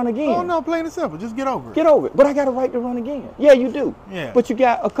right to run again. Oh, no, plain and simple. Just get over it. Get over it. But I got a right to run again. Yeah, you do. Yeah. But you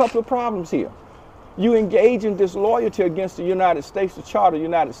got a couple of problems here. You engage in disloyalty against the United States, the Charter of the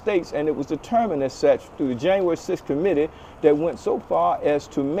United States, and it was determined as such through the January 6th committee that went so far as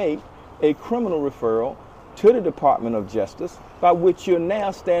to make a criminal referral to the Department of Justice, by which you're now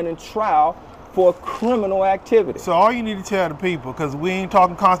standing trial for criminal activity. So all you need to tell the people, because we ain't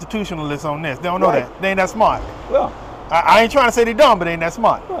talking constitutionalists on this. They don't know that. They ain't that smart. Well, I ain't trying to say they dumb, but they ain't that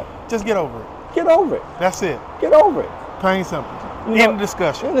smart. Just get over it. Get over it. That's it. Get over it. Plain and simple. End of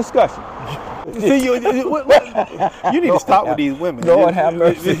discussion. End discussion. See, you need to stop with these women. Lord have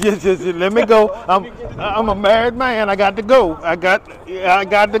mercy. Just let me go. I'm a married man. I got to go. I got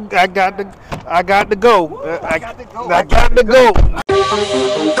to go. I got to go.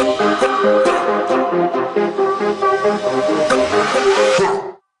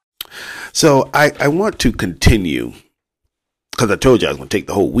 So I want to continue, because I told you I was going to take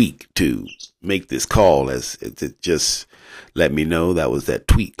the whole week to make this call, as it just let me know that was that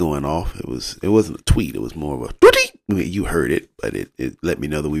tweet going off. It wasn't a tweet. It was more of a tweet. You heard it, but it let me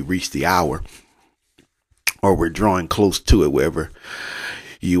know that we reached the hour, or we're drawing close to it wherever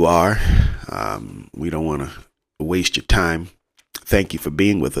you are. We don't want to waste your time. Thank you for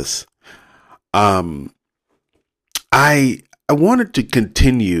being with us. I wanted to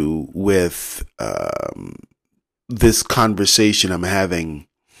continue with this conversation I'm having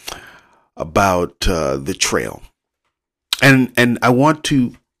about the trail, and I want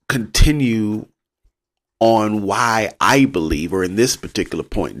to continue on why I believe, or in this particular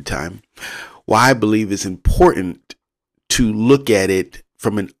point in time, why I believe it's important to look at it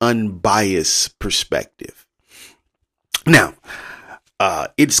from an unbiased perspective. Now,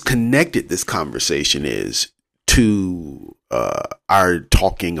 it's connected, this conversation is, to our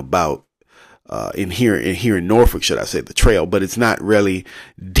talking about here in Norfolk, should I say, the trail, but it's not really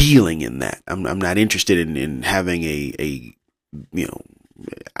dealing in that. I'm not interested in having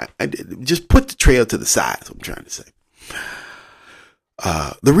I just put the trail to the side, is what I'm trying to say.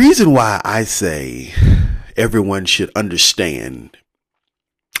 The reason why I say everyone should understand,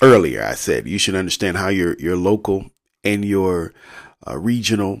 earlier I said you should understand how your local and your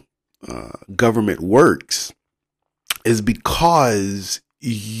regional government works, is because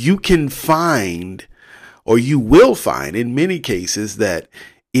you can find, or you will find in many cases, that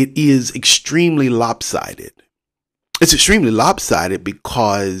it is extremely lopsided. It's extremely lopsided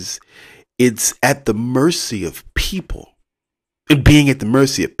because it's at the mercy of people. And being at the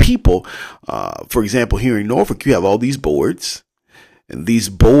mercy of people, for example, here in Norfolk, you have all these boards. And these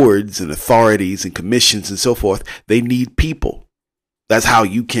boards and authorities and commissions and so forth, they need people. That's how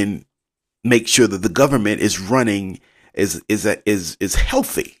you can make sure that the government is running is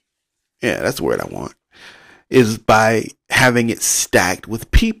healthy. Yeah, that's the word I want. Is by having it stacked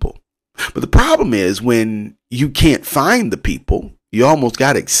with people. But the problem is when you can't find the people, you almost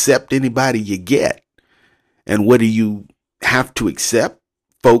got to accept anybody you get. And what do you have to accept?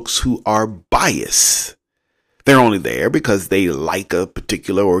 Folks who are biased. They're only there because they like a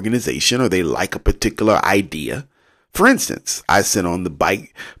particular organization or they like a particular idea. For instance, I sit on the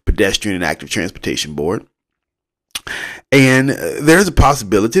Bike, Pedestrian, and Active Transportation Board. And there's a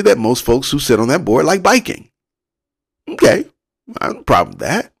possibility that most folks who sit on that board like biking. Okay, I have no problem with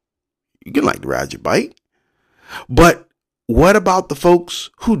that. You can like to ride your bike. But what about the folks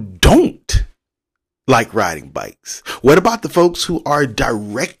who don't like riding bikes? What about the folks who are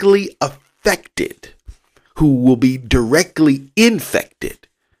directly affected, who will be directly infected?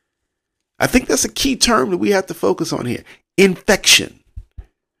 I think that's a key term that we have to focus on here. Infection.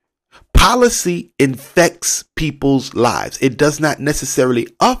 Policy infects people's lives. It does not necessarily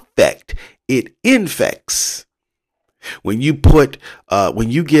affect, it infects. When you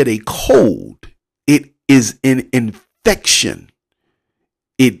get a cold, it is an infection.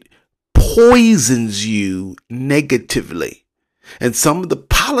 It poisons you negatively. And some of the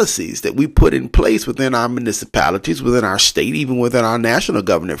policies that we put in place within our municipalities, within our state, even within our national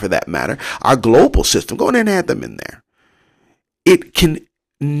government for that matter, our global system, go ahead and add them in there. It can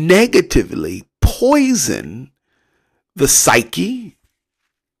negatively poison the psyche,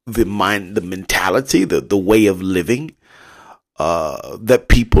 the mind, the mentality, the way of living that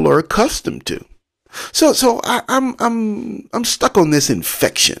people are accustomed to. So I'm stuck on this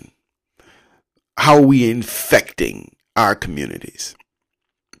infection. How are we infecting our communities?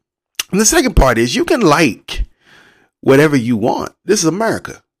 And the second part is you can like whatever you want. This is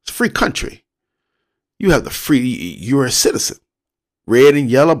America. It's a free country. You have the free, you're a citizen. Red and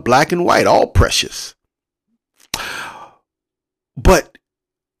yellow, black and white, all precious. But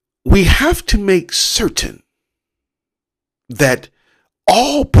we have to make certain that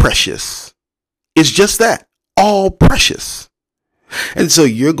all precious is just that, all precious. And so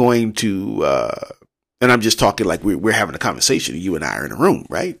you're going to, and I'm just talking like we're having a conversation, you and I are in a room,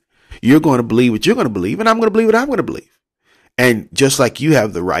 right? You're going to believe what you're going to believe, and I'm going to believe what I'm going to believe. And just like you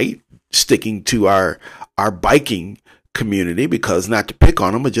have the right, sticking to our biking community, because not to pick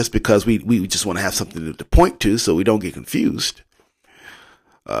on them, but just because we just want to have something to point to so we don't get confused.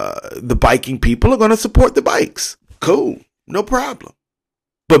 The biking people are going to support the bikes. Cool. No problem.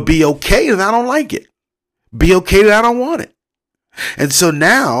 But be okay that I don't like it. Be okay that I don't want it. And so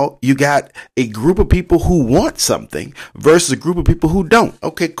now you got a group of people who want something versus a group of people who don't.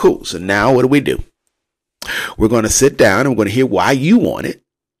 Okay, cool. So now what do? We're going to sit down and we're going to hear why you want it.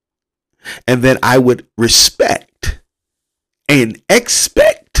 And then I would respect and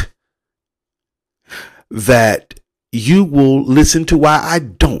expect that you will listen to why I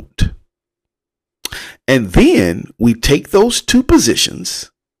don't. And then we take those two positions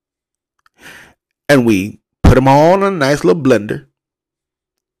and we put them all in a nice little blender,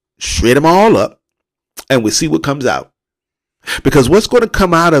 shred them all up, and we see what comes out. Because what's going to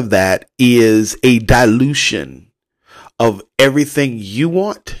come out of that is a dilution of everything you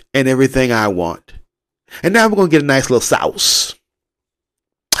want and everything I want. And now we're going to get a nice little sauce.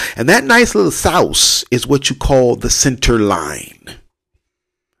 And that nice little sauce is what you call the center line.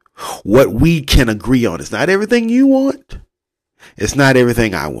 What we can agree on. It's not everything you want. It's not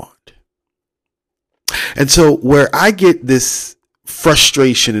everything I want. And so where I get this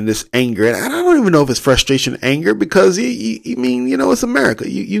frustration and this anger, and I don't even know if it's frustration and anger, because you mean, you know, it's America.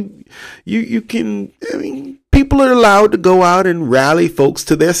 You can, I mean, people are allowed to go out and rally folks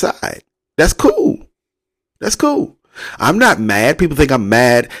to their side. That's cool. That's cool. I'm not mad. People think I'm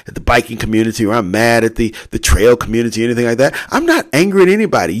mad at the biking community or I'm mad at the trail community or anything like that. I'm not angry at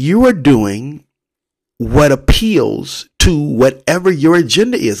anybody. You are doing what appeals to whatever your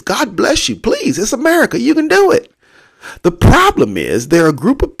agenda is. God bless you. Please, it's America. You can do it. The problem is there are a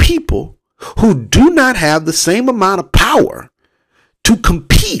group of people who do not have the same amount of power to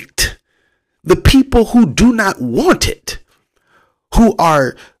compete. The people who do not want it, who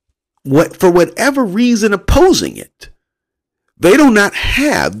are for whatever reason opposing it. They do not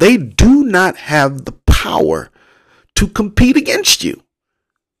have the power to compete against you.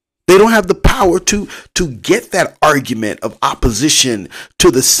 They don't have the power to get that argument of opposition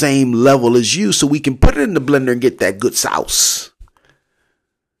to the same level as you, so we can put it in the blender and get that good sauce.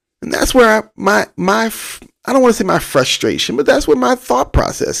 And that's where I don't want to say my frustration, but that's what my thought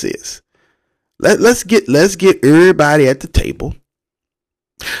process is. Let's get everybody at the table.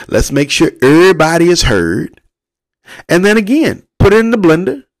 Let's make sure everybody is heard. And then again, put it in the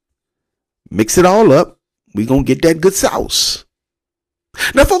blender, mix it all up. We're going to get that good sauce.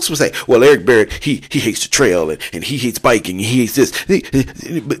 Now, folks will say, well, Eric Barrett, he hates the trail and he hates biking and he hates this.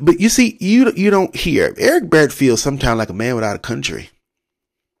 But you see, you don't hear. Eric Barrett feels sometimes like a man without a country.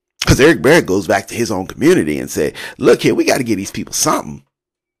 Because Eric Barrett goes back to his own community and say, look here, we got to give these people something.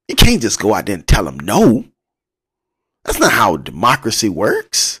 You can't just go out there and tell them no. That's not how democracy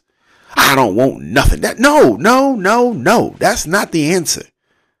works. I don't want nothing. No. That's not the answer.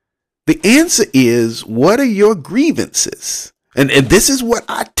 The answer is, what are your grievances? And this is what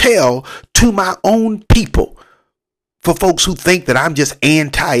I tell to my own people, for folks who think that I'm just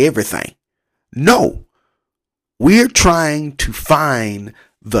anti everything. No, we're trying to find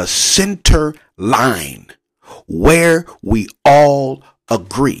the center line where we all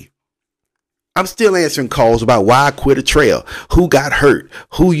agree. I'm still answering calls about why I quit a trail, who got hurt,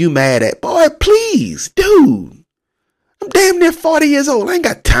 who you mad at. Boy, please, dude. I'm damn near 40 years old. I ain't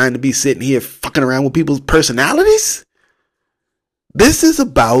got time to be sitting here fucking around with people's personalities. This is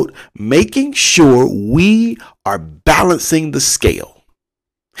about making sure we are balancing the scale.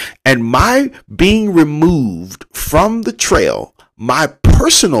 And my being removed from the trail, my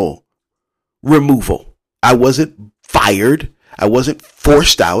personal removal, I wasn't fired. I wasn't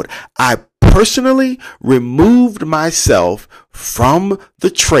forced out. I personally removed myself from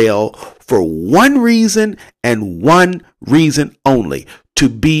the trail for one reason and one reason only: to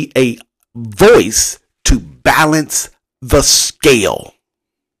be a voice to balance the scale.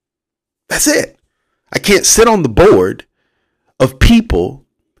 That's it. I can't sit on the board of people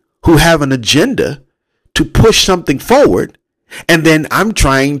who have an agenda to push something forward, and then I'm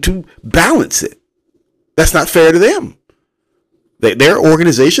trying to balance it. That's not fair to them. Their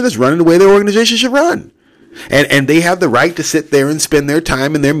organization is running the way their organization should run. And they have the right to sit there and spend their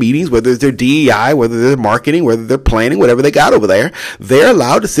time in their meetings, whether it's their DEI, whether they're marketing, whether they're planning, whatever they got over there. They're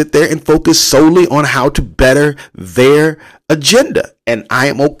allowed to sit there and focus solely on how to better their agenda. And I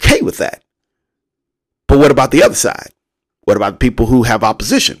am okay with that. But what about the other side? What about people who have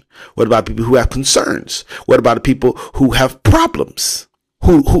opposition? What about people who have concerns? What about the people who have problems?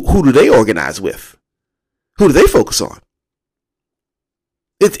 Who do they organize with? Who do they focus on?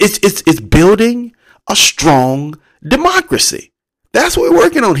 It's building a strong democracy. That's what we're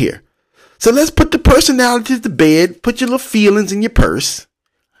working on here. So let's put the personalities to bed. Put your little feelings in your purse.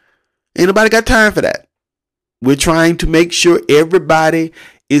 Ain't nobody got time for that. We're trying to make sure everybody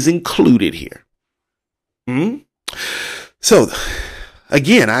is included here. So,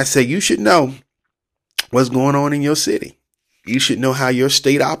 again, I say you should know what's going on in your city. You should know how your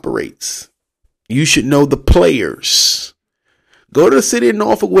state operates. You should know the players. Go to the City of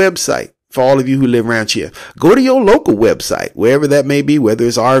Norfolk website for all of you who live around here. Go to your local website, wherever that may be, whether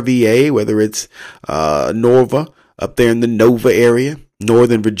it's RVA, whether it's Nova, up there in the Nova area,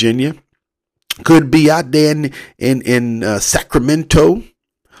 Northern Virginia. Could be out there in Sacramento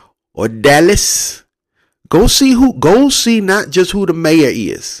or Dallas. Go see not just who the mayor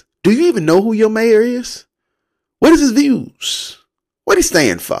is. Do you even know who your mayor is? What is his views? What he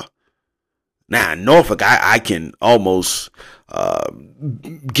stand for? Now, in Norfolk, I can almost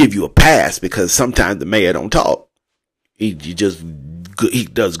give you a pass, because sometimes the mayor don't talk. He does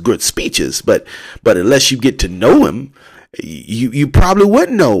good speeches, but unless you get to know him, you probably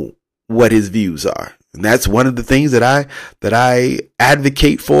wouldn't know what his views are. And that's one of the things that I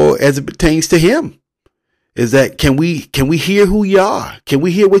advocate for as it pertains to him. Is that can we hear who you are? Can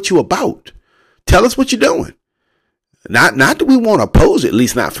we hear what you're about? Tell us what you're doing. Not that we want to oppose it, at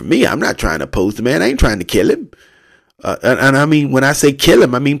least not for me. I'm not trying to oppose the man. I ain't trying to kill him. And I mean, when I say kill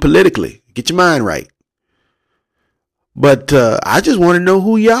him, I mean politically. Get your mind right. But I just want to know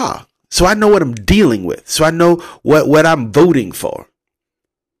who you are, so I know what I'm dealing with, so I know what I'm voting for.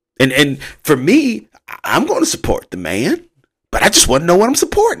 And for me, I'm going to support the man, but I just want to know what I'm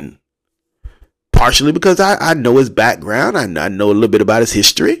supporting. Partially because I know his background. I know a little bit about his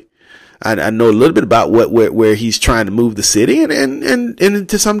history. I know a little bit about where he's trying to move the city, and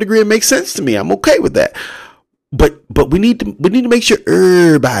to some degree it makes sense to me. I'm okay with that. But we need to make sure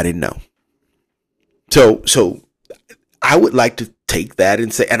everybody know. So I would like to take that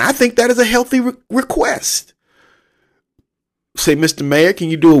and say, and I think that is a healthy request. Say, Mr. Mayor, can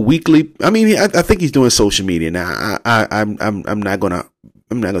you do a weekly? I mean, I think he's doing social media now. I'm not gonna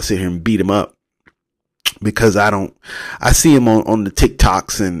I'm not gonna sit here and beat him up, because I see him on the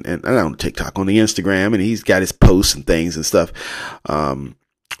TikToks and not on TikTok, on the Instagram, and he's got his posts and things and stuff.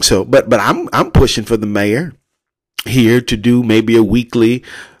 But I'm pushing for the mayor here to do maybe a weekly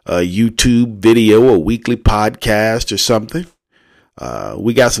YouTube video, a weekly podcast or something.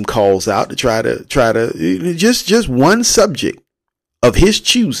 We got some calls out to try to just one subject of his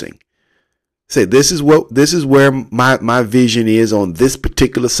choosing. Say, this is where my vision is on this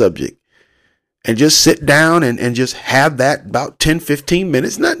particular subject. And just sit down and just have that about 10, 15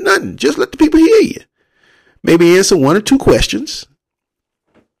 minutes. Nothing. Just let the people hear you. Maybe answer one or two questions.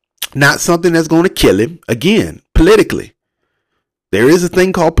 Not something that's going to kill him. Again, politically. There is a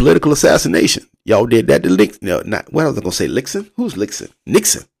thing called political assassination. Y'all did that to Nixon. No, not, what was I going to say? Nixon? Who's Nixon?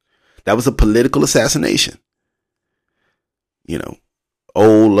 Nixon. That was a political assassination. You know,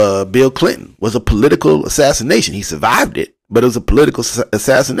 old Bill Clinton was a political assassination. He survived it, but it was a political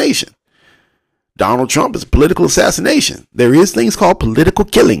assassination. Donald Trump is a political assassination. There is things called political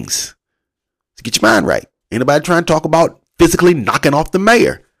killings. So get your mind right. Anybody trying to talk about physically knocking off the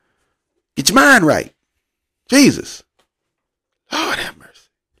mayor? Get your mind right. Jesus. Lord have mercy.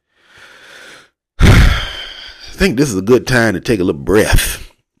 I think this is a good time to take a little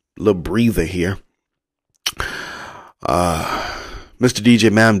breath, a little breather here. Mr.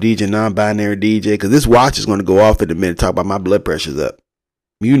 DJ, Ma'am DJ, non-binary DJ, because this watch is going to go off in a minute. Talk about my blood pressure's up.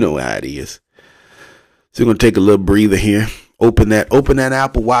 You know how it is. So we're going to take a little breather here. Open that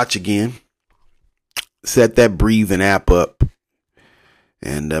Apple Watch again. Set that breathing app up.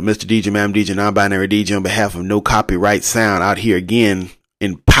 And Mr. DJ, Ma'am DJ, non-binary DJ, on behalf of No Copyright Sound, out here again,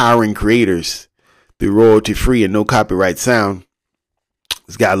 empowering creators through royalty-free and no copyright sound.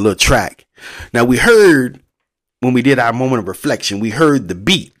 It's got a little track. Now, we heard, when we did our moment of reflection, we heard the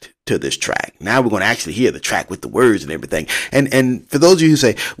beat to this track. Now we're going to actually hear the track with the words and everything. And for those of you who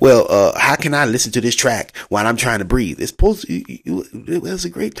say, well, how can I listen to this track while I'm trying to breathe? It's supposed to, it was a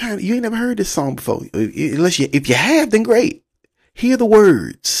great time. You ain't never heard this song before. If you have, then great. Hear the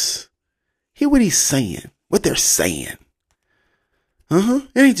words. Hear what he's saying, what they're saying. It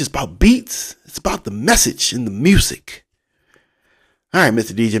ain't just about beats. It's about the message and the music. All right,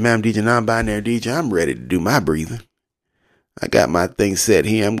 Mr. DJ, Ma'am DJ, non-binary DJ, I'm ready to do my breathing. I got my thing set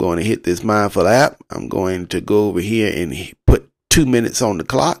here. I'm going to hit this Mindful app. I'm going to go over here and put 2 minutes on the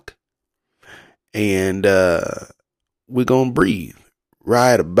clock. And we're going to breathe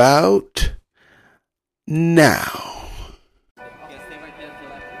right about now.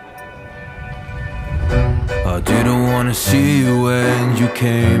 I didn't want to see you when you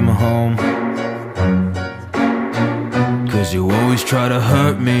came home, 'cause you always try to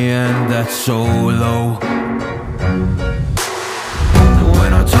hurt me, and that's so low.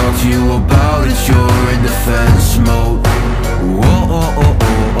 When I talk to you about it, you're in defense mode. Whoa, oh, oh,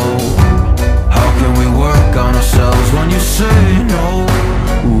 oh, oh. How can we work on ourselves when you say no?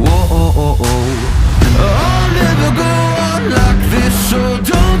 Whoa, oh, oh, oh. I'll never go on like this, so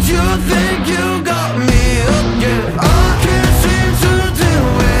don't you think you got me up? Yeah, I can't seem to deal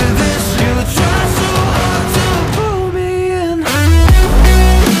with this. You try so hard to pull me in.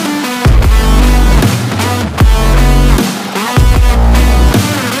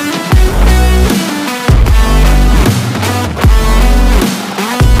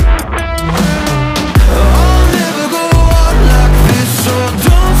 I'll never go on like this, so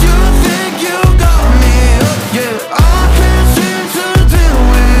don't you think you got me up? Yeah, I can't seem to deal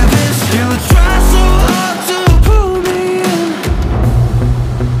with this. You try so hard to pull me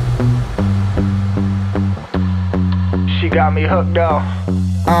in. She got me hooked up.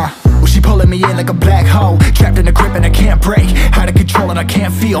 Well, she pulling me in like a black hole, trapped in a grip and I can't break. Out of control and I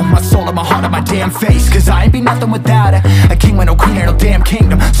can't feel my soul and my heart on my damn face. 'Cause I ain't be nothing without her. A king with no queen and no damn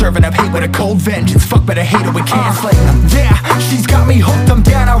kingdom, serving up hate with a cold vengeance. Fuck, but I hate her, we can't slay them. Yeah, she's got me hooked, I'm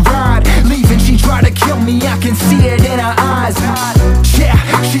down a ride. Leaving, she tried to kill me, I can see it in her eyes. Yeah,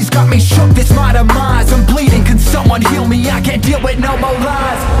 she's got me shook, this my demise. I'm bleeding, can someone heal me? I can't deal with no more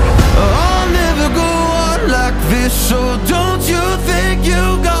lies. I'll never go on like this, so don't you think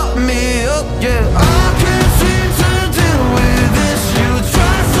you got me up? Yeah, I can't seem to deal with this. You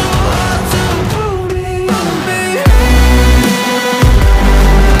try so hard to pull me up, baby.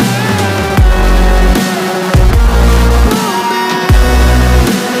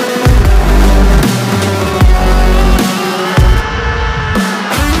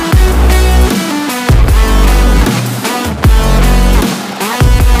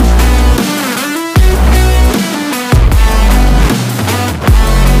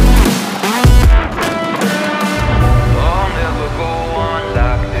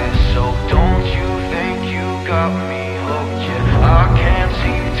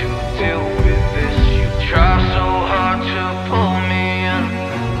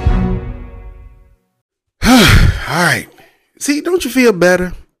 don't you feel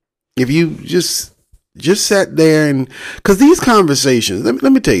better if you just sat there and, because these conversations,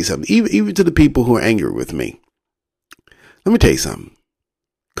 let me tell you something, even to the people who are angry with me, let me tell you something.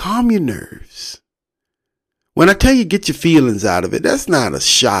 Calm your nerves. When I tell you get your feelings out of it, that's not a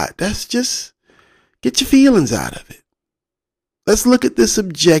shot. That's just get your feelings out of it. Let's look at this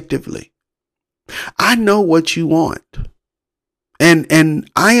objectively. I know what you want. And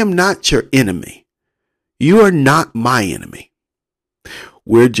I am not your enemy. You are not my enemy.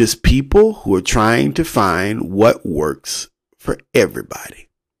 We're just people who are trying to find what works for everybody.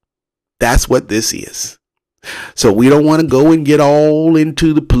 That's what this is. So we don't want to go and get all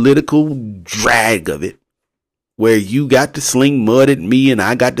into the political drag of it, where you got to sling mud at me and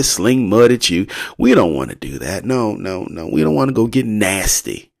I got to sling mud at you. We don't want to do that. No. We don't want to go get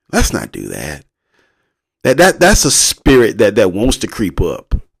nasty. Let's not do that. That's a spirit that wants to creep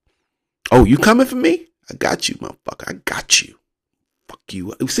up. Oh, you coming for me? I got you, motherfucker. I got you. Fuck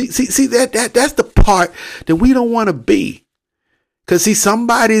you. See that's the part that we don't want to be. Cause see,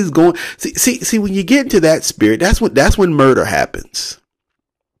 somebody's going, see, when you get into that spirit, that's when murder happens.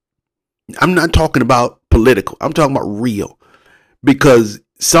 I'm not talking about political. I'm talking about real, because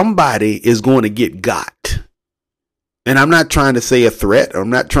somebody is going to get got. And I'm not trying to say a threat, or I'm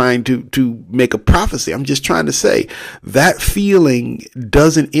not trying to make a prophecy. I'm just trying to say that feeling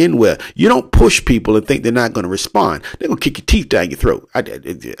doesn't end well. You don't push people and think they're not going to respond. They're going to kick your teeth down your throat.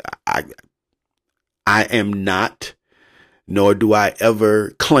 I am not, nor do I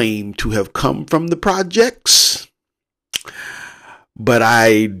ever claim to have come from the projects. But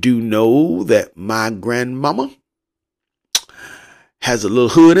I do know that my grandmama has a little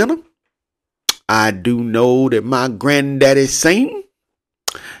hood in her. I do know that my granddaddy sang.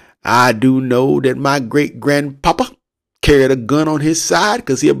 I do know that my great grandpapa carried a gun on his side,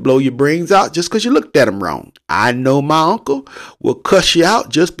 because he'll blow your brains out just because you looked at him wrong. I know my uncle will cuss you out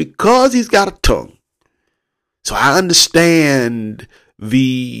just because he's got a tongue. So I understand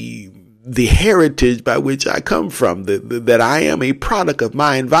the heritage by which I come from, that I am a product of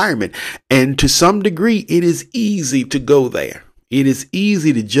my environment. And to some degree, it is easy to go there. It is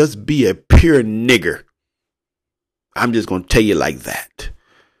easy to just be a pure nigger. I'm just going to tell you like that.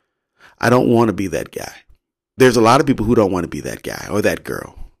 I don't want to be that guy. There's a lot of people who don't want to be that guy or that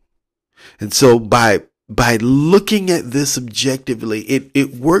girl. And so by looking at this objectively,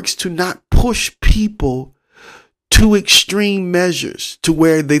 it works to not push people to extreme measures, to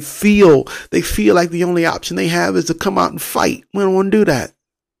where they feel like the only option they have is to come out and fight. We don't want to do that.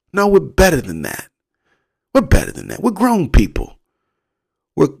 No, we're better than that. We're better than that. We're grown people.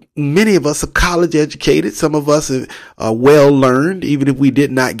 Many of us are college educated. Some of us are well learned, even if we did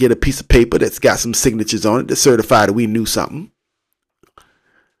not get a piece of paper that's got some signatures on it that certify that we knew something.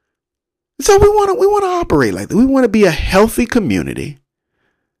 So we want to operate like that. We want to be a healthy community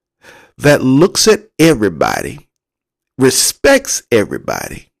that looks at everybody, respects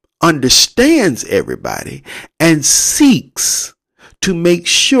everybody, understands everybody, and seeks to make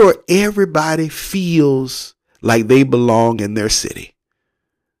sure everybody feels like they belong in their city.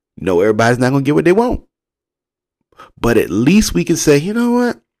 No, everybody's not going to get what they want. But at least we can say, you know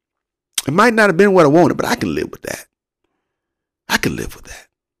what? It might not have been what I wanted, but I can live with that. I can live with that.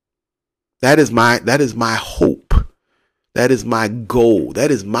 That is my hope. That is my goal. That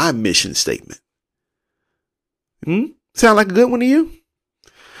is my mission statement. Sound like a good one to you?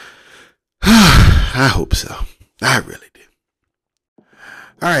 I hope so. I really do.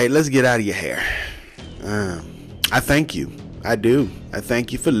 All right, let's get out of your hair. I thank you. I do. I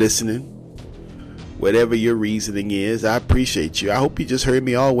thank you for listening. Whatever your reasoning is, I appreciate you. I hope you just heard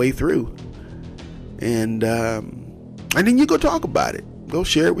me all the way through. And then you go talk about it. Go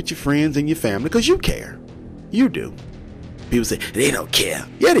share it with your friends and your family, because you care. You do. People say they don't care.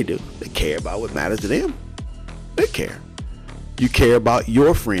 Yeah, they do. They care about what matters to them. They care. You care about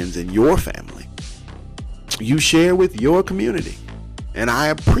your friends and your family. You share with your community. And I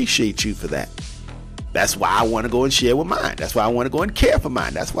appreciate you for that. That's why I want to go and share with mine. That's why I want to go and care for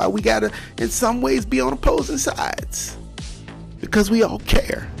mine. That's why we got to, in some ways, be on opposing sides. Because we all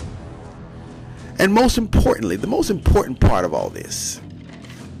care. And most importantly, the most important part of all this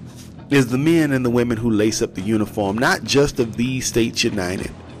is the men and the women who lace up the uniform, not just of these states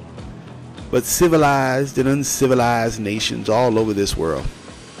united, but civilized and uncivilized nations all over this world.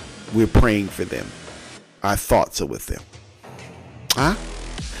 We're praying for them. Our thoughts are with them. Huh?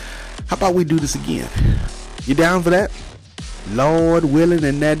 How about we do this again? You down for that? Lord willing,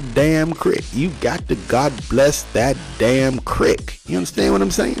 and that damn crick. You got to God bless that damn crick. You understand what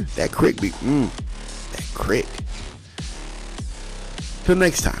I'm saying? That crick be, that crick. Till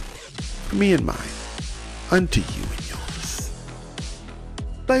next time, for me and mine, unto you and yours.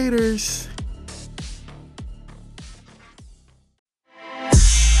 Laters.